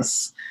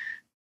practice.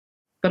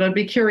 But I'd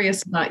be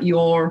curious about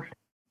your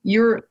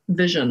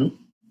vision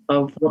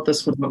of what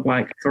this would look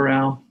like for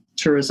our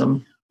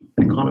tourism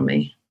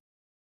economy.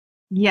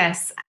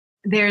 Yes,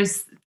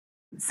 there's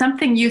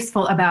something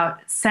useful about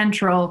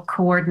central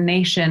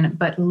coordination,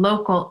 but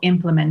local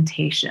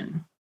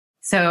implementation.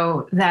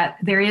 So that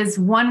there is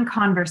one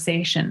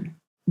conversation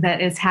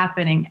that is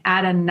happening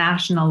at a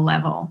national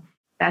level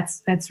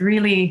that's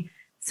really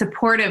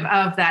supportive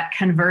of that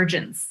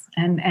convergence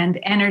and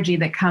energy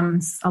that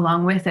comes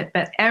along with it.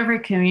 But every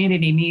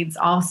community needs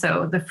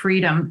also the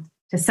freedom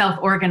to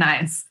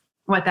self-organize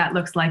what that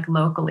looks like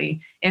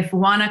locally. If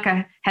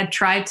Wanaka had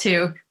tried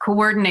to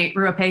coordinate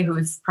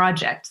Ruapehu's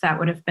project, that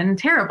would have been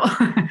terrible.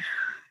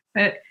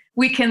 But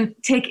we can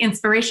take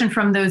inspiration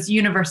from those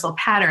universal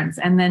patterns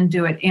and then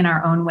do it in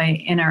our own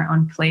way, in our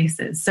own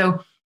places.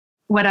 So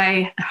what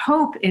I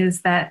hope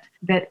is that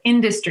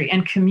industry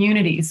and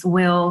communities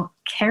will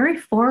carry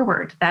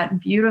forward that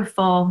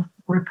beautiful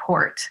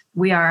report,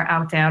 We Are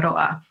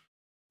Aotearoa.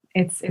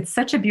 It's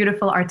such a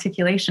beautiful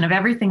articulation of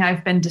everything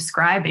I've been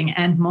describing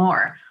and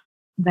more,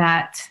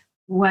 that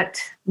what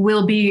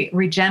will be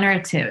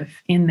regenerative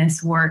in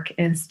this work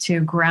is to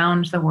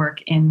ground the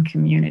work in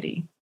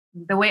community.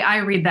 The way I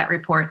read that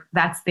report,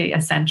 that's the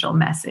essential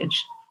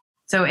message.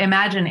 So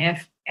imagine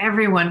if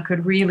everyone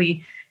could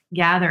really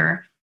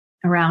gather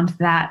around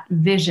that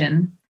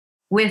vision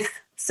with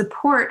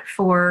support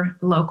for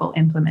local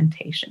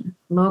implementation,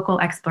 local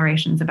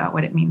explorations about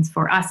what it means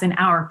for us in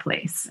our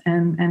place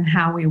and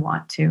how we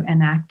want to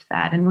enact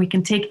that. And we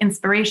can take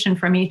inspiration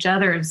from each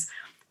other's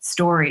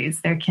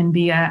stories. There can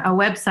be a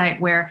website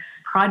where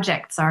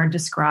projects are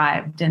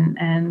described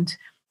and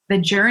the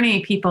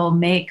journey people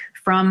make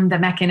from the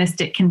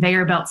mechanistic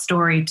conveyor belt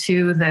story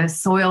to the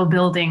soil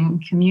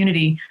building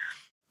community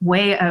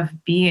way of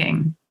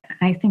being.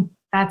 I think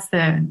that's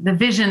the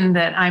vision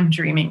that I'm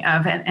dreaming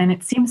of. And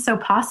it seems so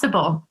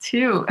possible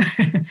too.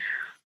 And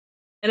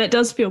it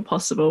does feel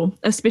possible,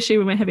 especially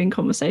when we're having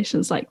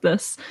conversations like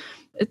this.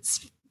 It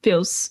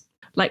feels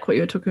like what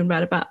you're talking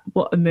about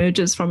what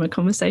emerges from a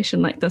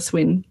conversation like this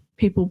when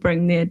people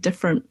bring their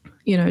different,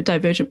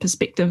 divergent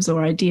perspectives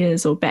or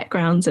ideas or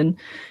backgrounds and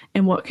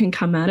what can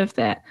come out of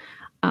that.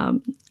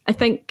 I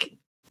think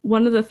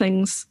one of the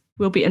things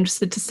we'll be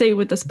interested to see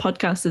with this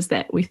podcast is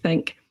that we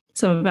think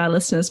some of our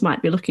listeners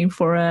might be looking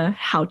for a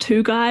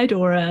how-to guide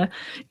or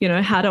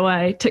how do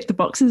I tick the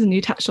boxes? And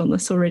you touched on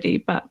this already,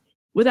 but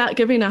without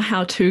giving a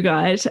how-to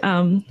guide,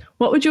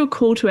 what would your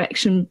call to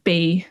action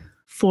be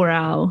for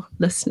our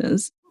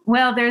listeners?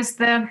 Well, there's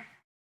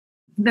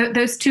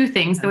those two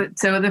things.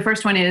 So the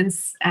first one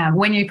is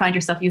when you find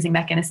yourself using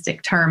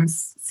mechanistic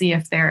terms, see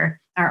if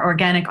there are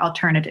organic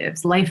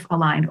alternatives,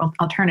 life-aligned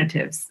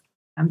alternatives.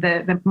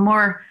 The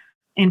more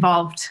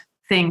involved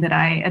thing that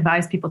I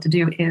advise people to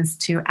do is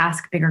to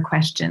ask bigger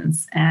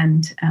questions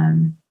and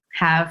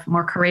have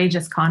more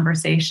courageous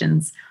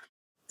conversations.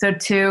 So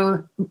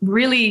to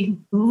really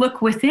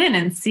look within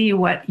and see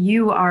what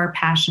you are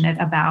passionate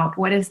about.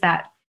 What is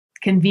that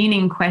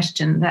convening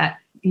question that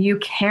you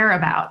care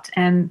about,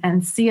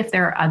 and see if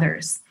there are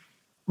others.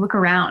 Look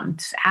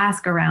around,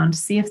 ask around,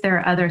 see if there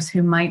are others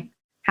who might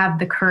have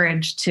the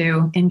courage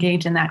to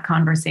engage in that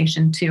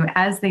conversation too,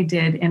 as they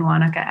did in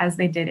Wanaka, as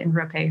they did in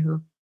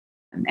Ruapehu.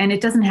 And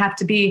it doesn't have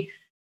to be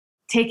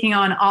taking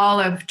on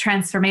all of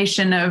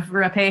transformation of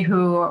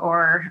Ruapehu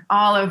or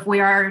all of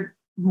We Are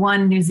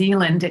One New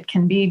Zealand. It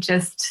can be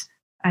just,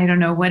 I don't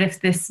know, what is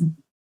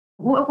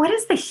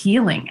the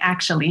healing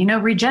actually?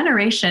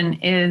 Regeneration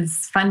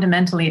is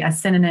fundamentally a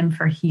synonym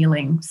for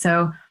healing.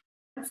 So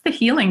what's the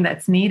healing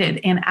that's needed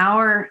in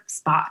our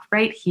spot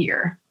right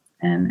here?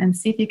 And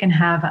see if you can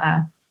have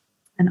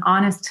an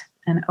honest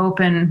and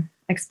open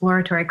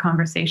exploratory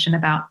conversation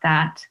about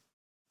that.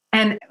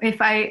 And if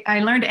I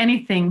learned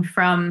anything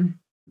from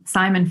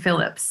Simon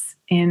Phillips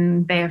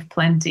in Bay of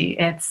Plenty,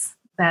 it's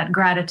that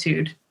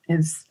gratitude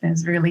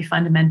is really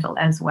fundamental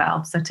as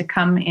well. So to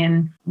come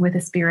in with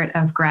a spirit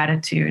of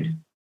gratitude.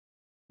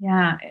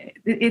 Yeah,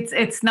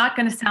 it's not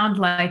going to sound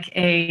like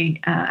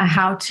a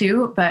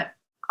how-to, but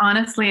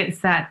honestly, it's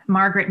that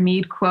Margaret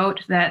Mead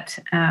quote that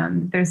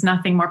there's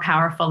nothing more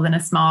powerful than a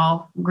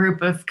small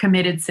group of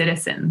committed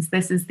citizens.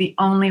 This is the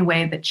only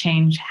way that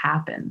change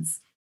happens.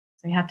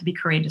 So you have to be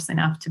courageous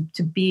enough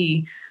to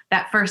be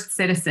that first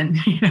citizen,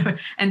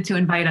 and to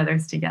invite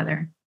others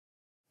together.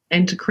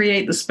 And to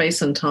create the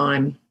space and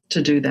time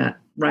to do that,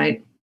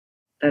 right?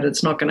 That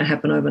it's not going to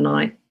happen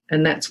overnight.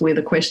 And that's where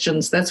the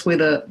questions, that's where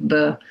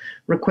the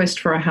request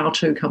for a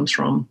how-to comes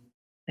from.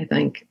 I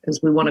think,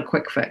 is we want a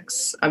quick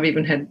fix. I've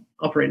even had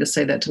operators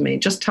say that to me,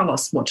 just tell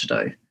us what to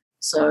do.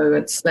 So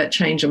it's that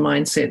change of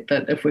mindset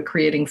that if we're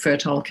creating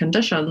fertile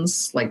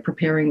conditions, like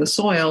preparing the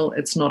soil,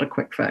 it's not a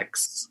quick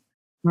fix.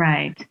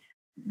 Right.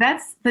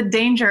 That's the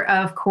danger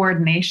of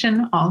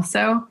coordination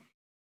also,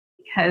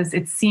 because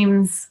it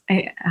seems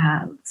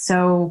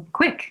so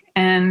quick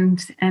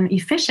and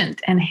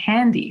efficient and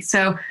handy.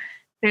 So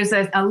there's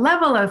a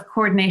level of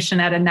coordination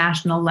at a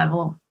national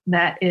level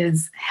that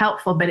is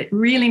helpful, but it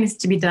really needs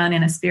to be done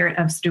in a spirit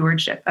of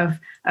stewardship, of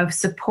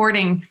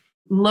supporting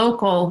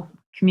local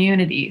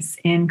communities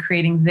in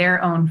creating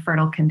their own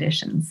fertile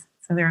conditions.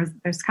 So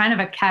there's kind of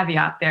a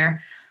caveat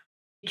there.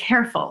 Be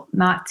careful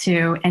not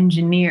to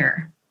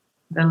engineer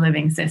the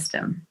living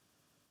system.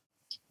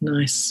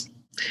 Nice.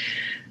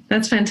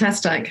 That's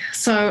fantastic.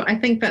 So I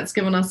think that's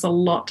given us a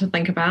lot to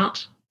think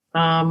about,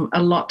 a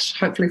lot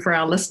hopefully for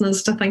our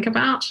listeners to think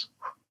about.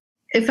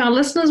 If our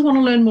listeners want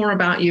to learn more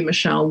about you,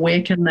 Michelle,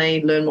 where can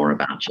they learn more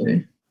about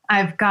you?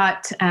 I've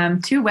got 2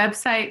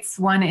 websites.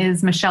 One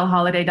is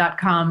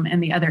michelleholiday.com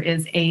and the other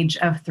is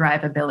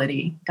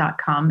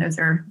ageofthrivability.com. Those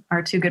are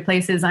 2 good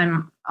places.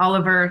 I'm all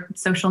over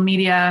social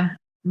media.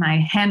 My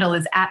handle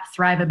is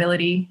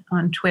 @Thrivability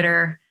on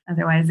Twitter.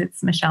 Otherwise,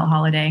 it's Michelle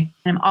Holiday.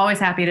 I'm always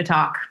happy to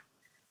talk.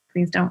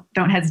 Please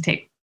don't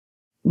hesitate.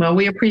 Well,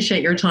 we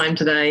appreciate your time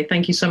today.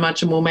 Thank you so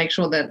much. And we'll make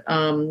sure that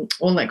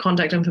all that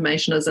contact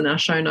information is in our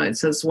show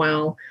notes as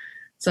well.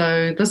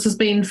 So this has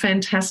been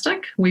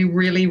fantastic. We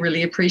really,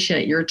 really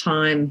appreciate your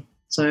time.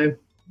 So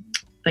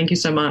thank you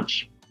so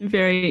much.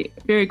 Very,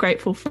 very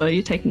grateful for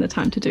you taking the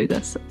time to do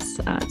this.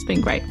 It's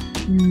been great.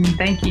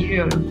 Thank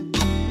you.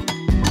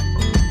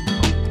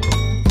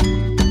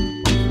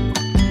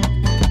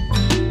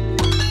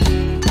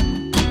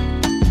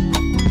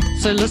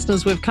 So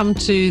listeners, we've come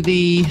to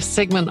the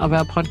segment of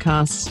our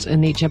podcast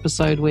in each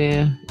episode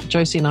where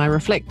Josie and I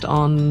reflect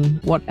on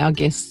what our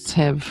guests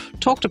have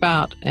talked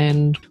about,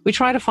 and we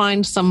try to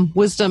find some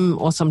wisdom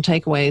or some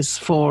takeaways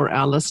for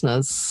our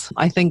listeners.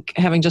 I think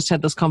having just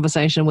had this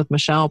conversation with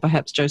Michelle,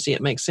 perhaps Josie,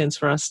 it makes sense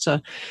for us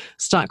to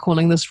start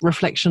calling this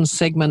reflection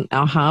segment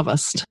our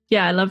harvest.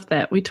 Yeah, I love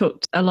that. We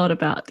talked a lot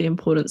about the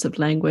importance of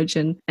language,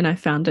 and I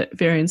found it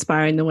very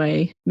inspiring the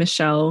way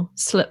Michelle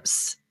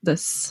slips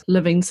this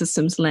living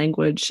systems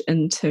language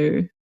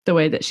into the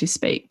way that she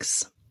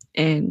speaks.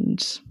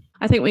 And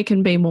I think we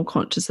can be more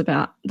conscious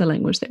about the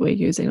language that we're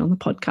using on the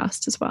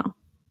podcast as well.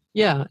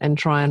 Yeah, and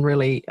try and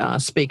really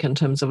speak in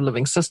terms of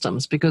living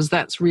systems, because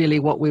that's really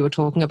what we were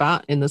talking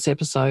about in this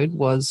episode,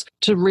 was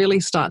to really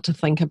start to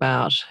think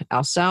about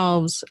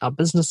ourselves, our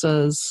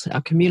businesses,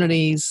 our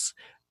communities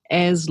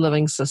as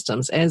living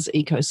systems, as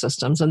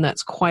ecosystems. And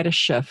that's quite a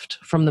shift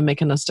from the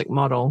mechanistic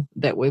model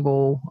that we've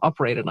all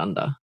operated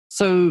under.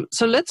 So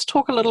let's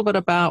talk a little bit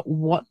about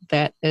what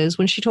that is.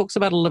 When she talks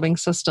about a living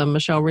system,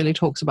 Michelle really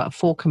talks about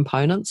 4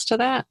 components to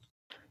that.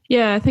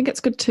 Yeah, I think it's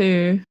good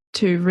to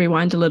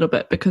rewind a little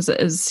bit, because it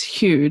is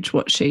huge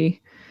what she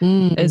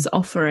is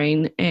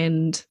offering,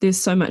 and there's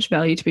so much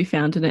value to be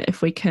found in it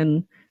if we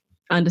can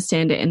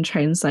understand it and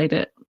translate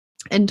it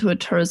into a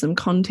tourism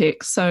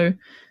context. So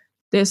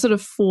there's sort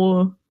of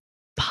 4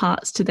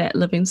 parts to that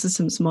living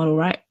systems model,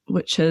 right?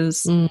 Which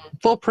is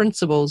 4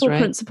 principles, right? 4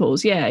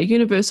 principles, yeah,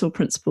 universal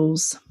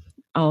principles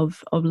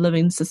of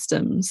living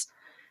systems.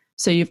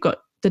 So you've got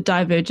the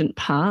divergent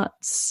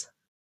parts,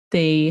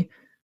 the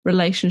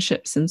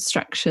relationships and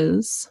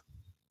structures,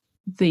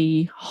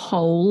 the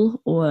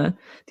whole or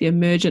the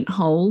emergent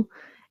whole,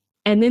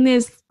 and then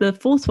there's the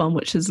 4th one,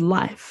 which is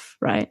life,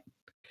 right?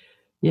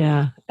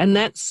 Yeah, and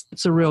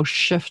it's a real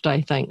shift, I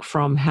think,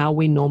 from how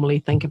we normally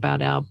think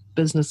about our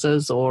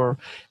businesses or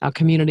our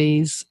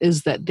communities,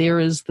 is that there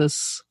is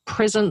this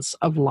presence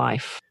of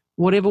life,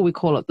 whatever we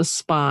call it, the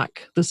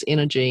spark, this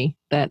energy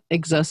that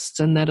exists,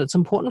 and that it's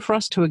important for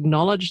us to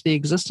acknowledge the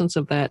existence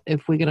of that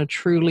if we're going to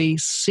truly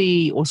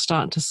see or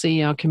start to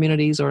see our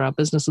communities or our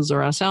businesses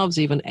or ourselves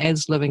even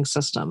as living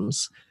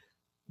systems.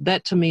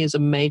 That to me is a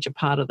major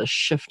part of the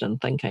shift in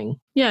thinking.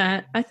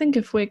 Yeah, I think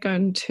if we're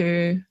going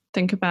to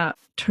think about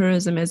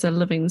tourism as a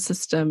living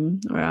system,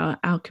 or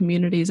our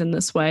communities in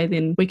this way,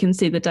 then we can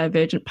see the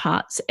divergent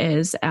parts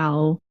as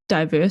our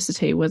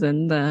diversity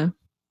within the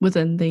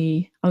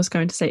I was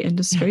going to say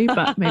industry,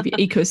 but maybe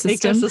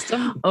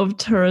ecosystem of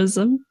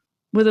tourism.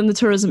 Within the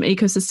tourism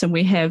ecosystem,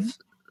 we have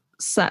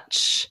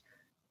such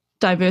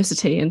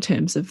diversity in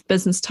terms of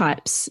business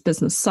types,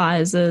 business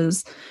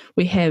sizes.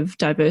 We have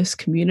diverse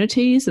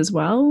communities as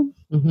well.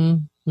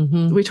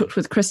 We talked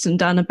with Kristen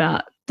Dunn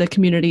about the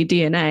community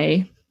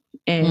DNA,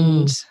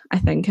 and I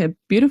think a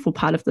beautiful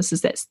part of this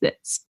is that's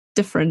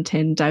different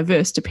and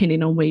diverse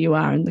depending on where you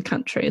are in the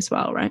country as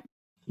well, right?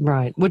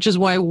 Right, which is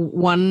why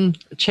one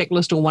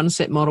checklist or one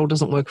set model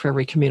doesn't work for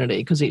every community,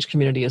 because each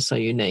community is so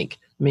unique.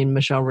 I mean,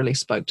 Michelle really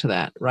spoke to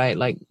that, right?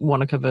 Like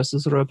Wanaka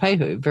versus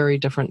Ruapehu, very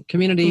different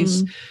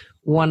communities.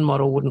 One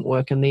model wouldn't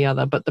work in the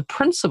other, but the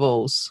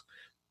principles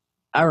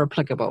are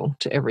applicable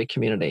to every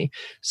community.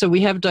 So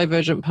we have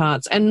divergent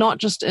parts, and not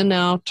just in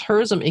our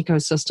tourism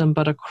ecosystem,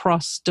 but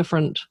across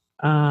different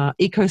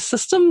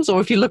ecosystems,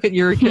 or if you look at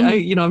your,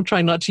 I'm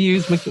trying not to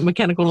use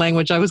mechanical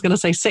language. I was going to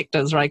say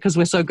sectors, right? Because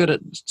we're so good at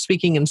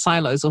speaking in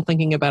silos or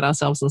thinking about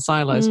ourselves in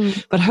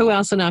silos. But who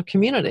else in our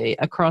community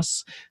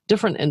across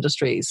different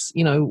industries,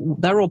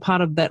 they're all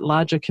part of that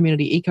larger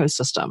community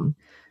ecosystem.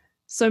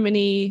 So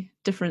many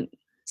different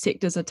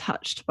sectors are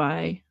touched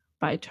by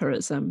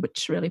tourism,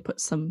 which really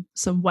puts some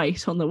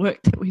weight on the work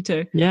that we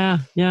do. Yeah,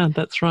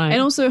 that's right.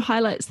 And also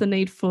highlights the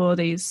need for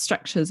these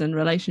structures and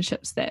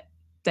relationships that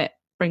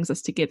brings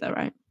us together,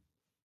 right?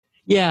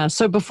 Yeah,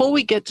 so before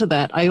we get to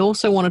that, I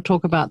also want to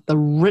talk about the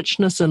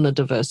richness in the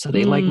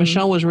diversity. Like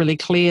Michelle was really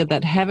clear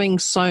that having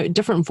so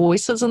different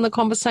voices in the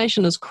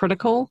conversation is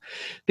critical,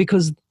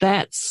 because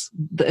it's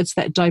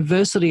that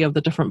diversity of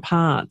the different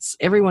parts.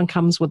 Everyone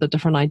comes with a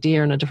different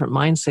idea and a different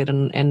mindset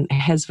and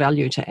has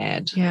value to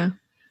add. Yeah.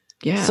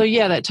 So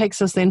that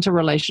takes us then to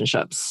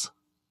relationships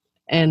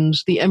and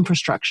the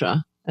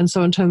infrastructure. And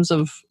so in terms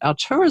of our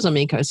tourism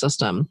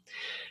ecosystem,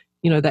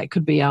 that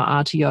could be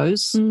our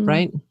RTOs,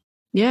 right?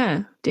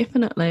 Yeah,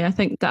 definitely. I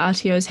think the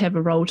RTOs have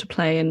a role to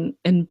play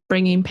in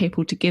bringing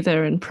people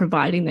together and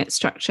providing that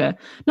structure,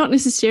 not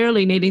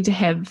necessarily needing to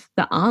have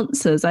the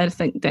answers. I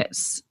think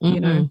that's,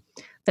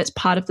 that's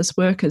part of this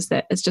work, is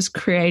that it's just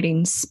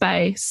creating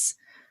space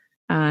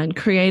and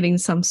creating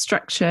some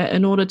structure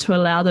in order to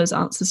allow those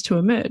answers to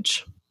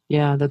emerge.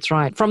 Yeah, that's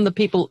right. From the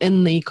people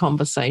in the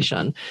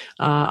conversation.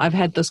 I've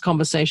had this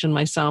conversation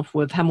myself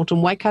with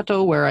Hamilton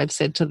Waikato, where I've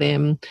said to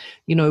them,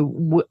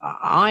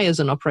 I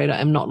as an operator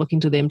am not looking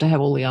to them to have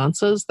all the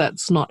answers.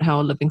 That's not how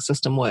a living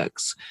system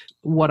works.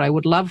 What I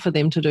would love for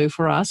them to do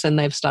for us, and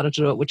they've started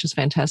to do it, which is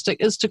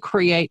fantastic, is to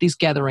create these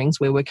gatherings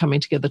where we're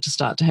coming together to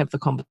start to have the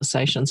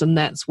conversations. And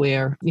that's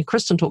where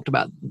Kristen talked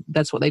about,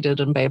 that's what they did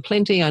in Bay of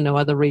Plenty. I know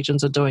other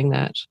regions are doing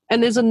that.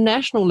 And there's a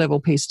national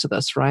level piece to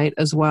this, right,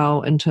 as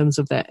well, in terms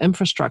of that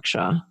infrastructure.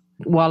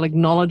 While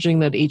acknowledging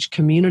that each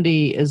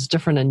community is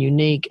different and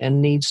unique and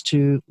needs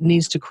to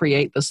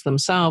create this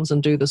themselves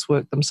and do this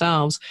work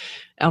themselves,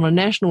 on a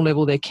national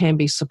level, there can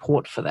be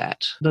support for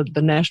that.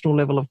 The national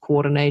level of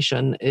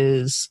coordination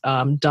is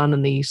done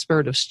in the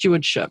spirit of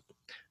stewardship,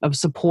 of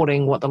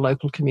supporting what the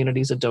local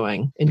communities are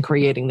doing in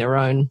creating their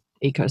own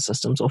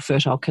ecosystems or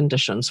fertile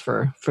conditions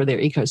for their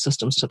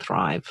ecosystems to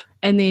thrive.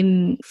 And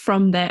then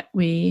from that,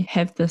 we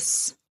have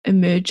this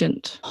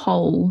emergent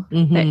whole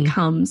that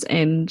comes,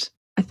 and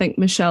I think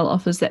Michelle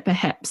offers that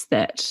perhaps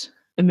that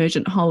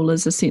emergent whole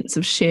is a sense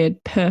of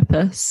shared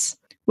purpose,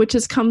 which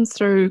has come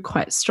through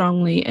quite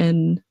strongly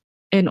in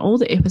all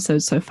the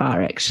episodes so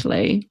far,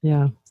 actually.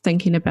 Yeah.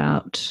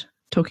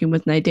 Talking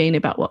with Nadine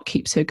about what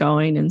keeps her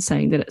going and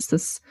saying that it's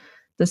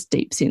this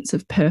deep sense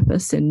of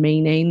purpose and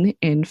meaning.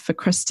 And for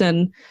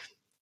Kristen,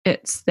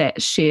 it's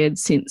that shared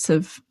sense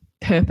of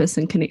purpose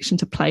and connection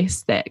to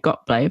place that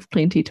got Bay of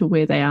Plenty to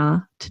where they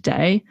are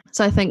today.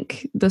 So I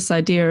think this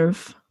idea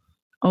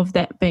of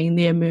that being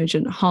the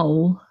emergent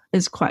whole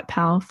is quite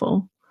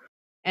powerful.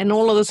 And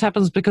all of this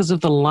happens because of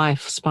the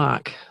life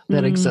spark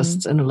that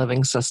exists in a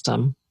living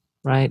system,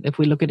 right? If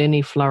we look at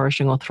any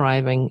flourishing or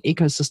thriving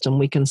ecosystem,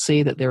 we can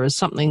see that there is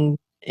something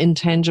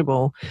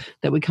intangible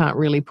that we can't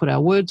really put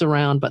our words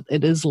around, but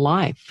it is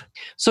life.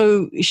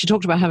 So she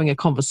talked about having a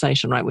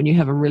conversation, right? When you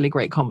have a really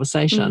great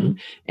conversation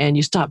and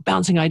you start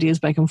bouncing ideas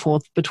back and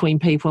forth between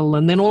people,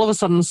 and then all of a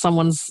sudden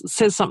someone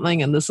says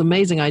something and this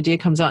amazing idea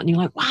comes out and you're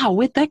like, wow,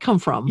 where'd that come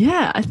from?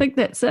 Yeah, I think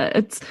that's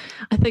it.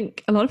 I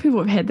think a lot of people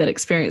have had that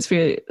experience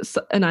where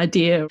an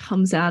idea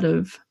comes out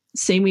of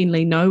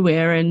seemingly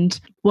nowhere, and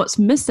what's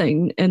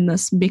missing in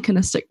this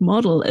mechanistic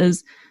model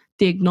is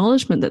the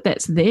acknowledgement that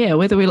that's there,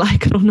 whether we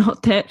like it or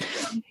not, that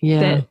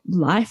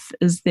life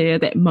is there,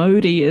 that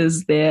Māori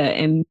is there,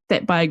 and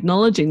that by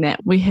acknowledging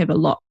that, we have a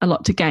lot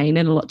to gain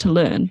and a lot to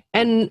learn.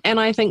 And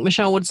I think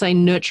Michelle would say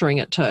nurturing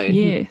it too.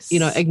 Yes.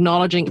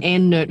 Acknowledging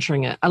and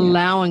nurturing it,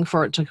 allowing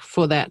for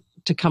that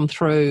to come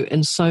through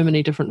in so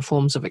many different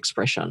forms of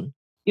expression.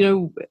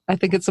 I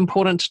think it's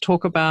important to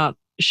talk about,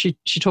 she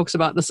talks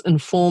about this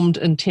informed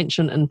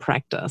intention and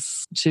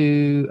practice,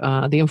 to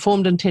the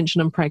informed intention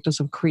and practice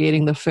of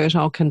creating the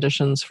fertile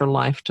conditions for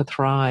life to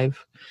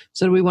thrive.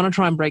 So do we want to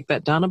try and break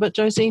that down a bit,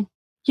 Josie?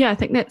 Yeah, I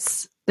think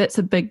that's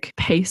a big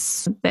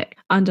piece that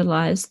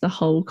underlies the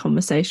whole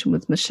conversation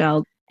with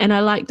Michelle. And I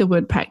like the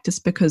word practice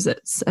because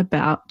it's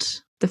about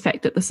the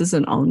fact that this is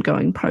an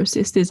ongoing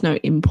process. There's no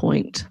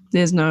endpoint.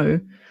 There's no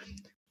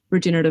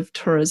regenerative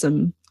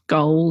tourism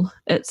goal.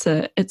 It's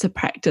a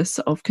practice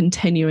of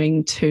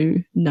continuing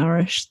to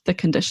nourish the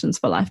conditions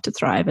for life to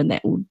thrive, and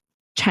that will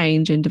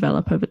change and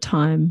develop over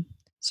time.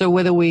 So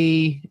whether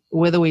we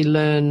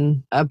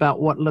learn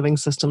about what living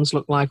systems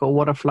look like or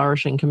what a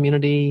flourishing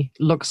community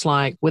looks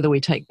like, whether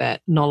we take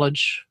that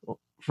knowledge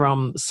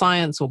from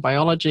science or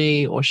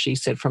biology, or she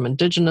said from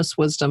Indigenous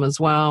wisdom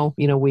as well,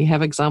 we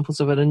have examples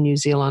of it in New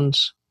Zealand,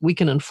 we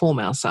can inform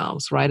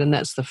ourselves, right? And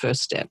that's the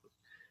first step,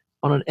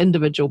 on an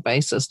individual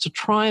basis, to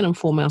try and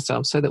inform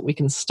ourselves so that we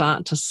can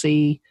start to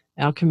see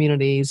our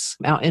communities,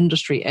 our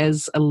industry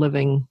as a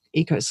living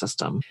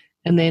ecosystem.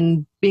 And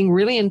then being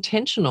really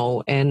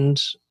intentional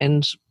and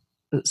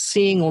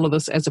seeing all of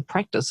this as a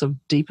practice of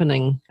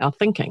deepening our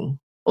thinking.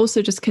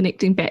 Also, just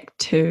connecting back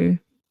to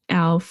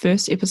our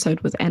first episode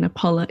with Anna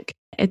Pollock.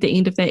 At the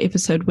end of that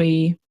episode,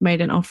 we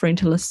made an offering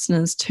to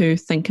listeners to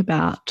think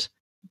about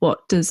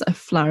what does a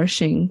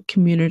flourishing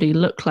community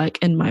look like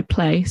in my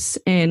place?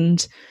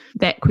 And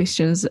that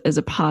question is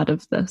a part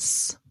of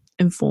this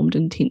informed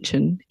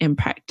intention and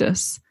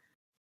practice.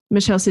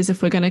 Michelle says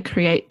if we're going to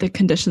create the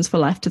conditions for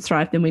life to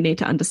thrive, then we need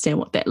to understand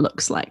what that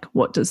looks like.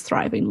 What does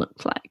thriving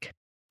look like?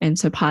 And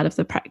so part of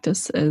the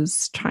practice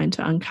is trying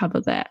to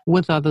uncover that.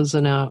 With others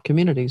in our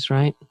communities,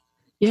 right?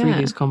 Yeah. Through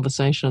these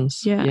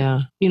conversations.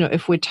 Yeah. You know,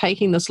 if we're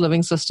taking this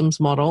living systems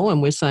model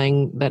and we're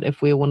saying that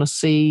if we want to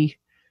see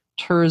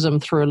tourism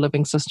through a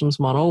living systems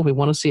model, we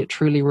want to see it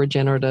truly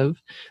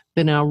regenerative,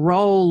 then our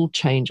role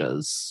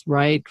changes,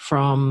 right?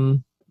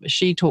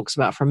 She talks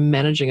about from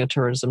managing a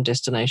tourism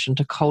destination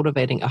to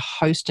cultivating a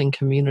hosting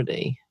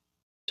community,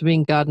 to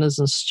being gardeners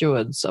and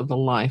stewards of the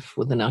life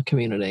within our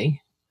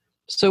community.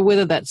 So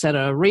whether that's at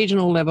a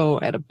regional level,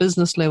 at a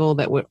business level,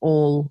 that we're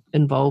all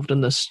involved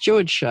in the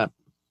stewardship,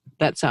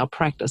 that's our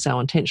practice, our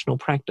intentional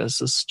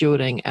practice is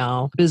stewarding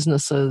our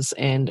businesses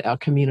and our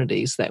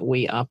communities that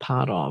we are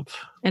part of.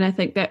 And I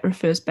think that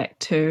refers back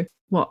to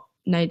what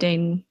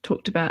Nadine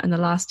talked about in the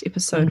last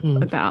episode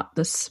about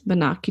this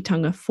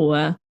manaakitanga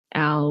for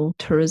our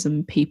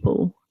tourism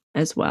people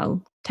as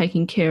well,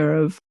 taking care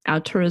of our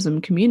tourism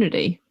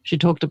community. She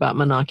talked about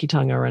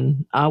manaakitanga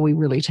and are we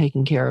really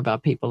taking care of our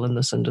people in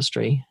this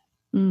industry?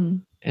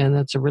 And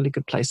that's a really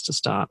good place to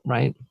start,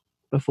 right?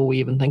 Before we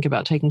even think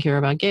about taking care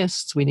of our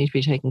guests, we need to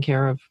be taking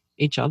care of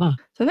each other.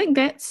 So I think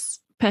that's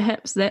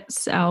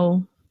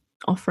our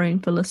offering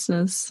for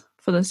listeners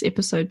for this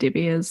episode,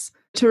 Debbie, is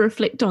to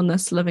reflect on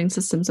this living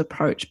systems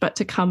approach, but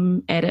to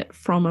come at it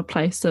from a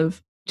place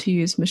of, to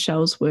use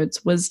Michelle's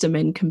words, wisdom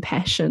and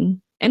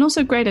compassion, and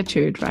also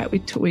gratitude, right? We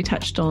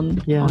touched on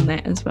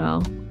that as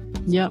well.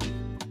 Yep.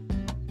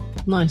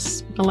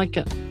 Nice. I like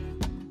it.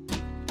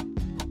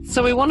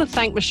 So we want to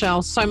thank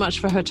Michelle so much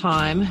for her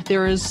time.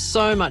 There is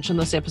so much in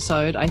this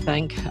episode, I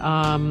think,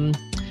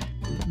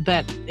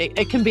 that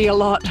it can be a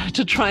lot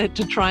to try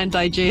and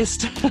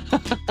digest,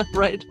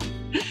 right?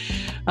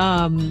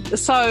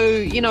 So,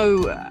 you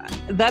know,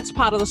 that's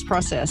part of this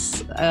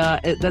process.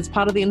 That's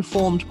part of the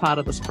informed part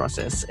of this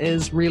process,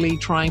 is really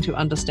trying to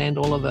understand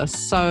all of this.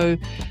 So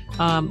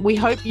we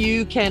hope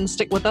you can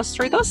stick with us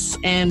through this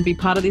and be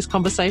part of these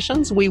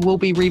conversations. We will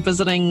be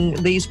revisiting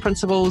these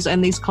principles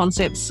and these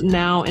concepts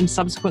now in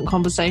subsequent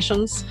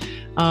conversations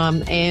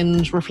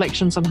and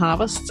reflections on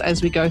harvests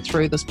as we go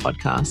through this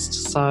podcast.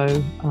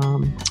 So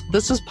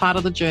this is part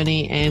of the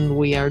journey, and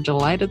we are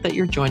delighted that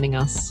you're joining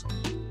us.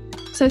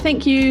 So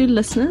thank you,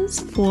 listeners,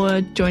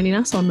 for joining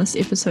us on this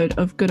episode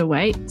of Good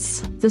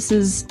Awaits. If this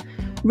has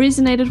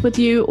resonated with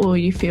you or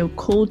you feel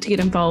called to get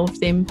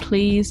involved, then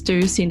please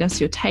do send us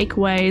your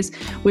takeaways.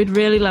 We'd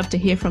really love to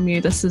hear from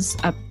you. This is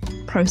a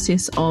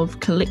process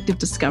of collective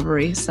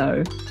discovery,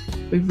 so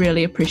we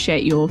really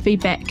appreciate your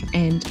feedback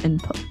and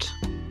input.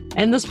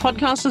 And this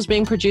podcast is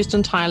being produced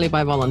entirely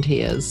by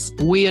volunteers.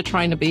 We are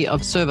trying to be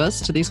of service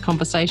to these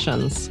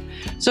conversations.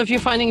 So if you're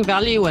finding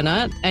value in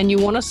it and you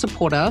want to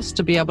support us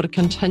to be able to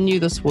continue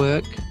this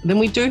work, then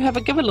we do have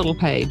a Give a Little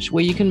page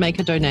where you can make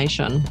a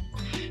donation.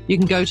 You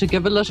can go to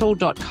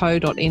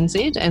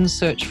givealittle.co.nz and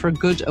search for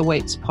Good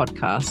Awaits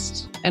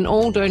podcast. And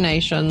all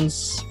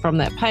donations from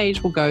that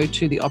page will go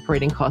to the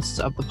operating costs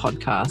of the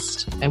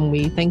podcast. And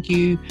we thank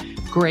you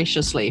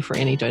graciously for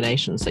any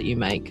donations that you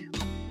make.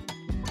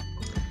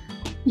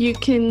 You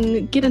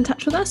can get in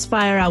touch with us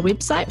via our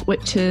website,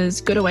 which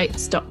is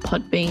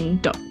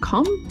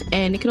goodawaits.podbean.com,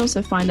 and you can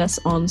also find us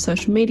on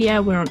social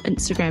media. We're on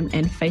Instagram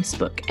and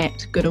Facebook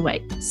at Good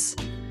Awaits.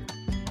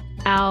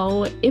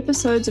 Our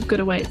episodes of Good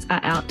Awaits are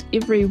out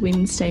every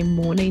Wednesday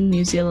morning,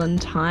 New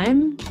Zealand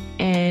time,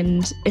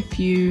 and if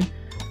you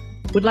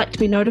would like to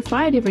be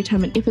notified every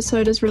time an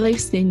episode is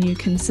released, then you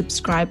can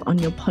subscribe on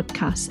your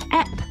podcast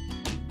app.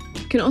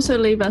 You can also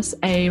leave us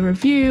a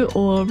review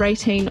or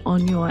rating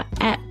on your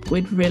app.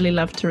 We'd really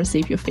love to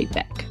receive your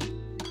feedback.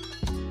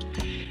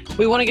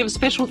 We want to give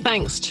special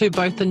thanks to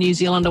both the New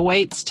Zealand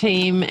Awaits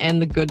team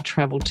and the Good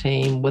Travel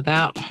team,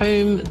 without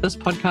whom this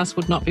podcast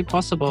would not be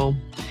possible.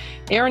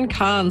 Erin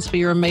Carnes for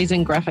your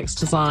amazing graphics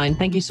design.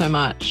 Thank you so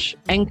much.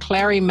 And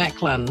Clary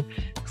Macklin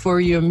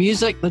for your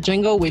music, the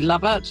jingle, we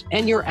love it.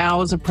 And your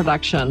hours of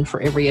production for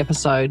every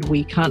episode.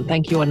 We can't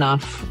thank you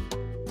enough.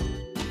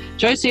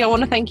 Josie, I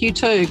want to thank you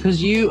too,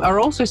 because you are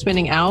also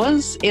spending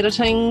hours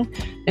editing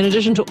in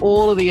addition to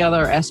all of the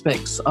other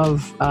aspects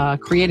of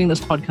creating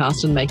this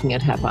podcast and making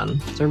it happen.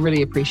 So I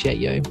really appreciate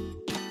you.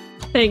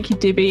 Thank you,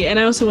 Debbie. And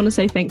I also want to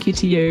say thank you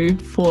to you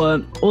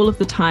for all of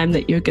the time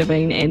that you're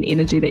giving and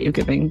energy that you're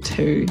giving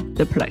to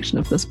the production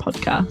of this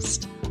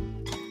podcast.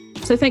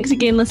 So thanks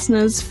again,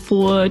 listeners,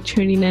 for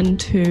tuning in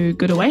to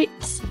Good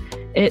Awaits.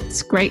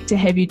 It's great to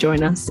have you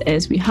join us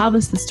as we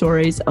harvest the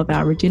stories of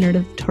our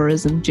regenerative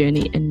tourism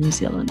journey in New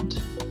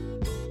Zealand.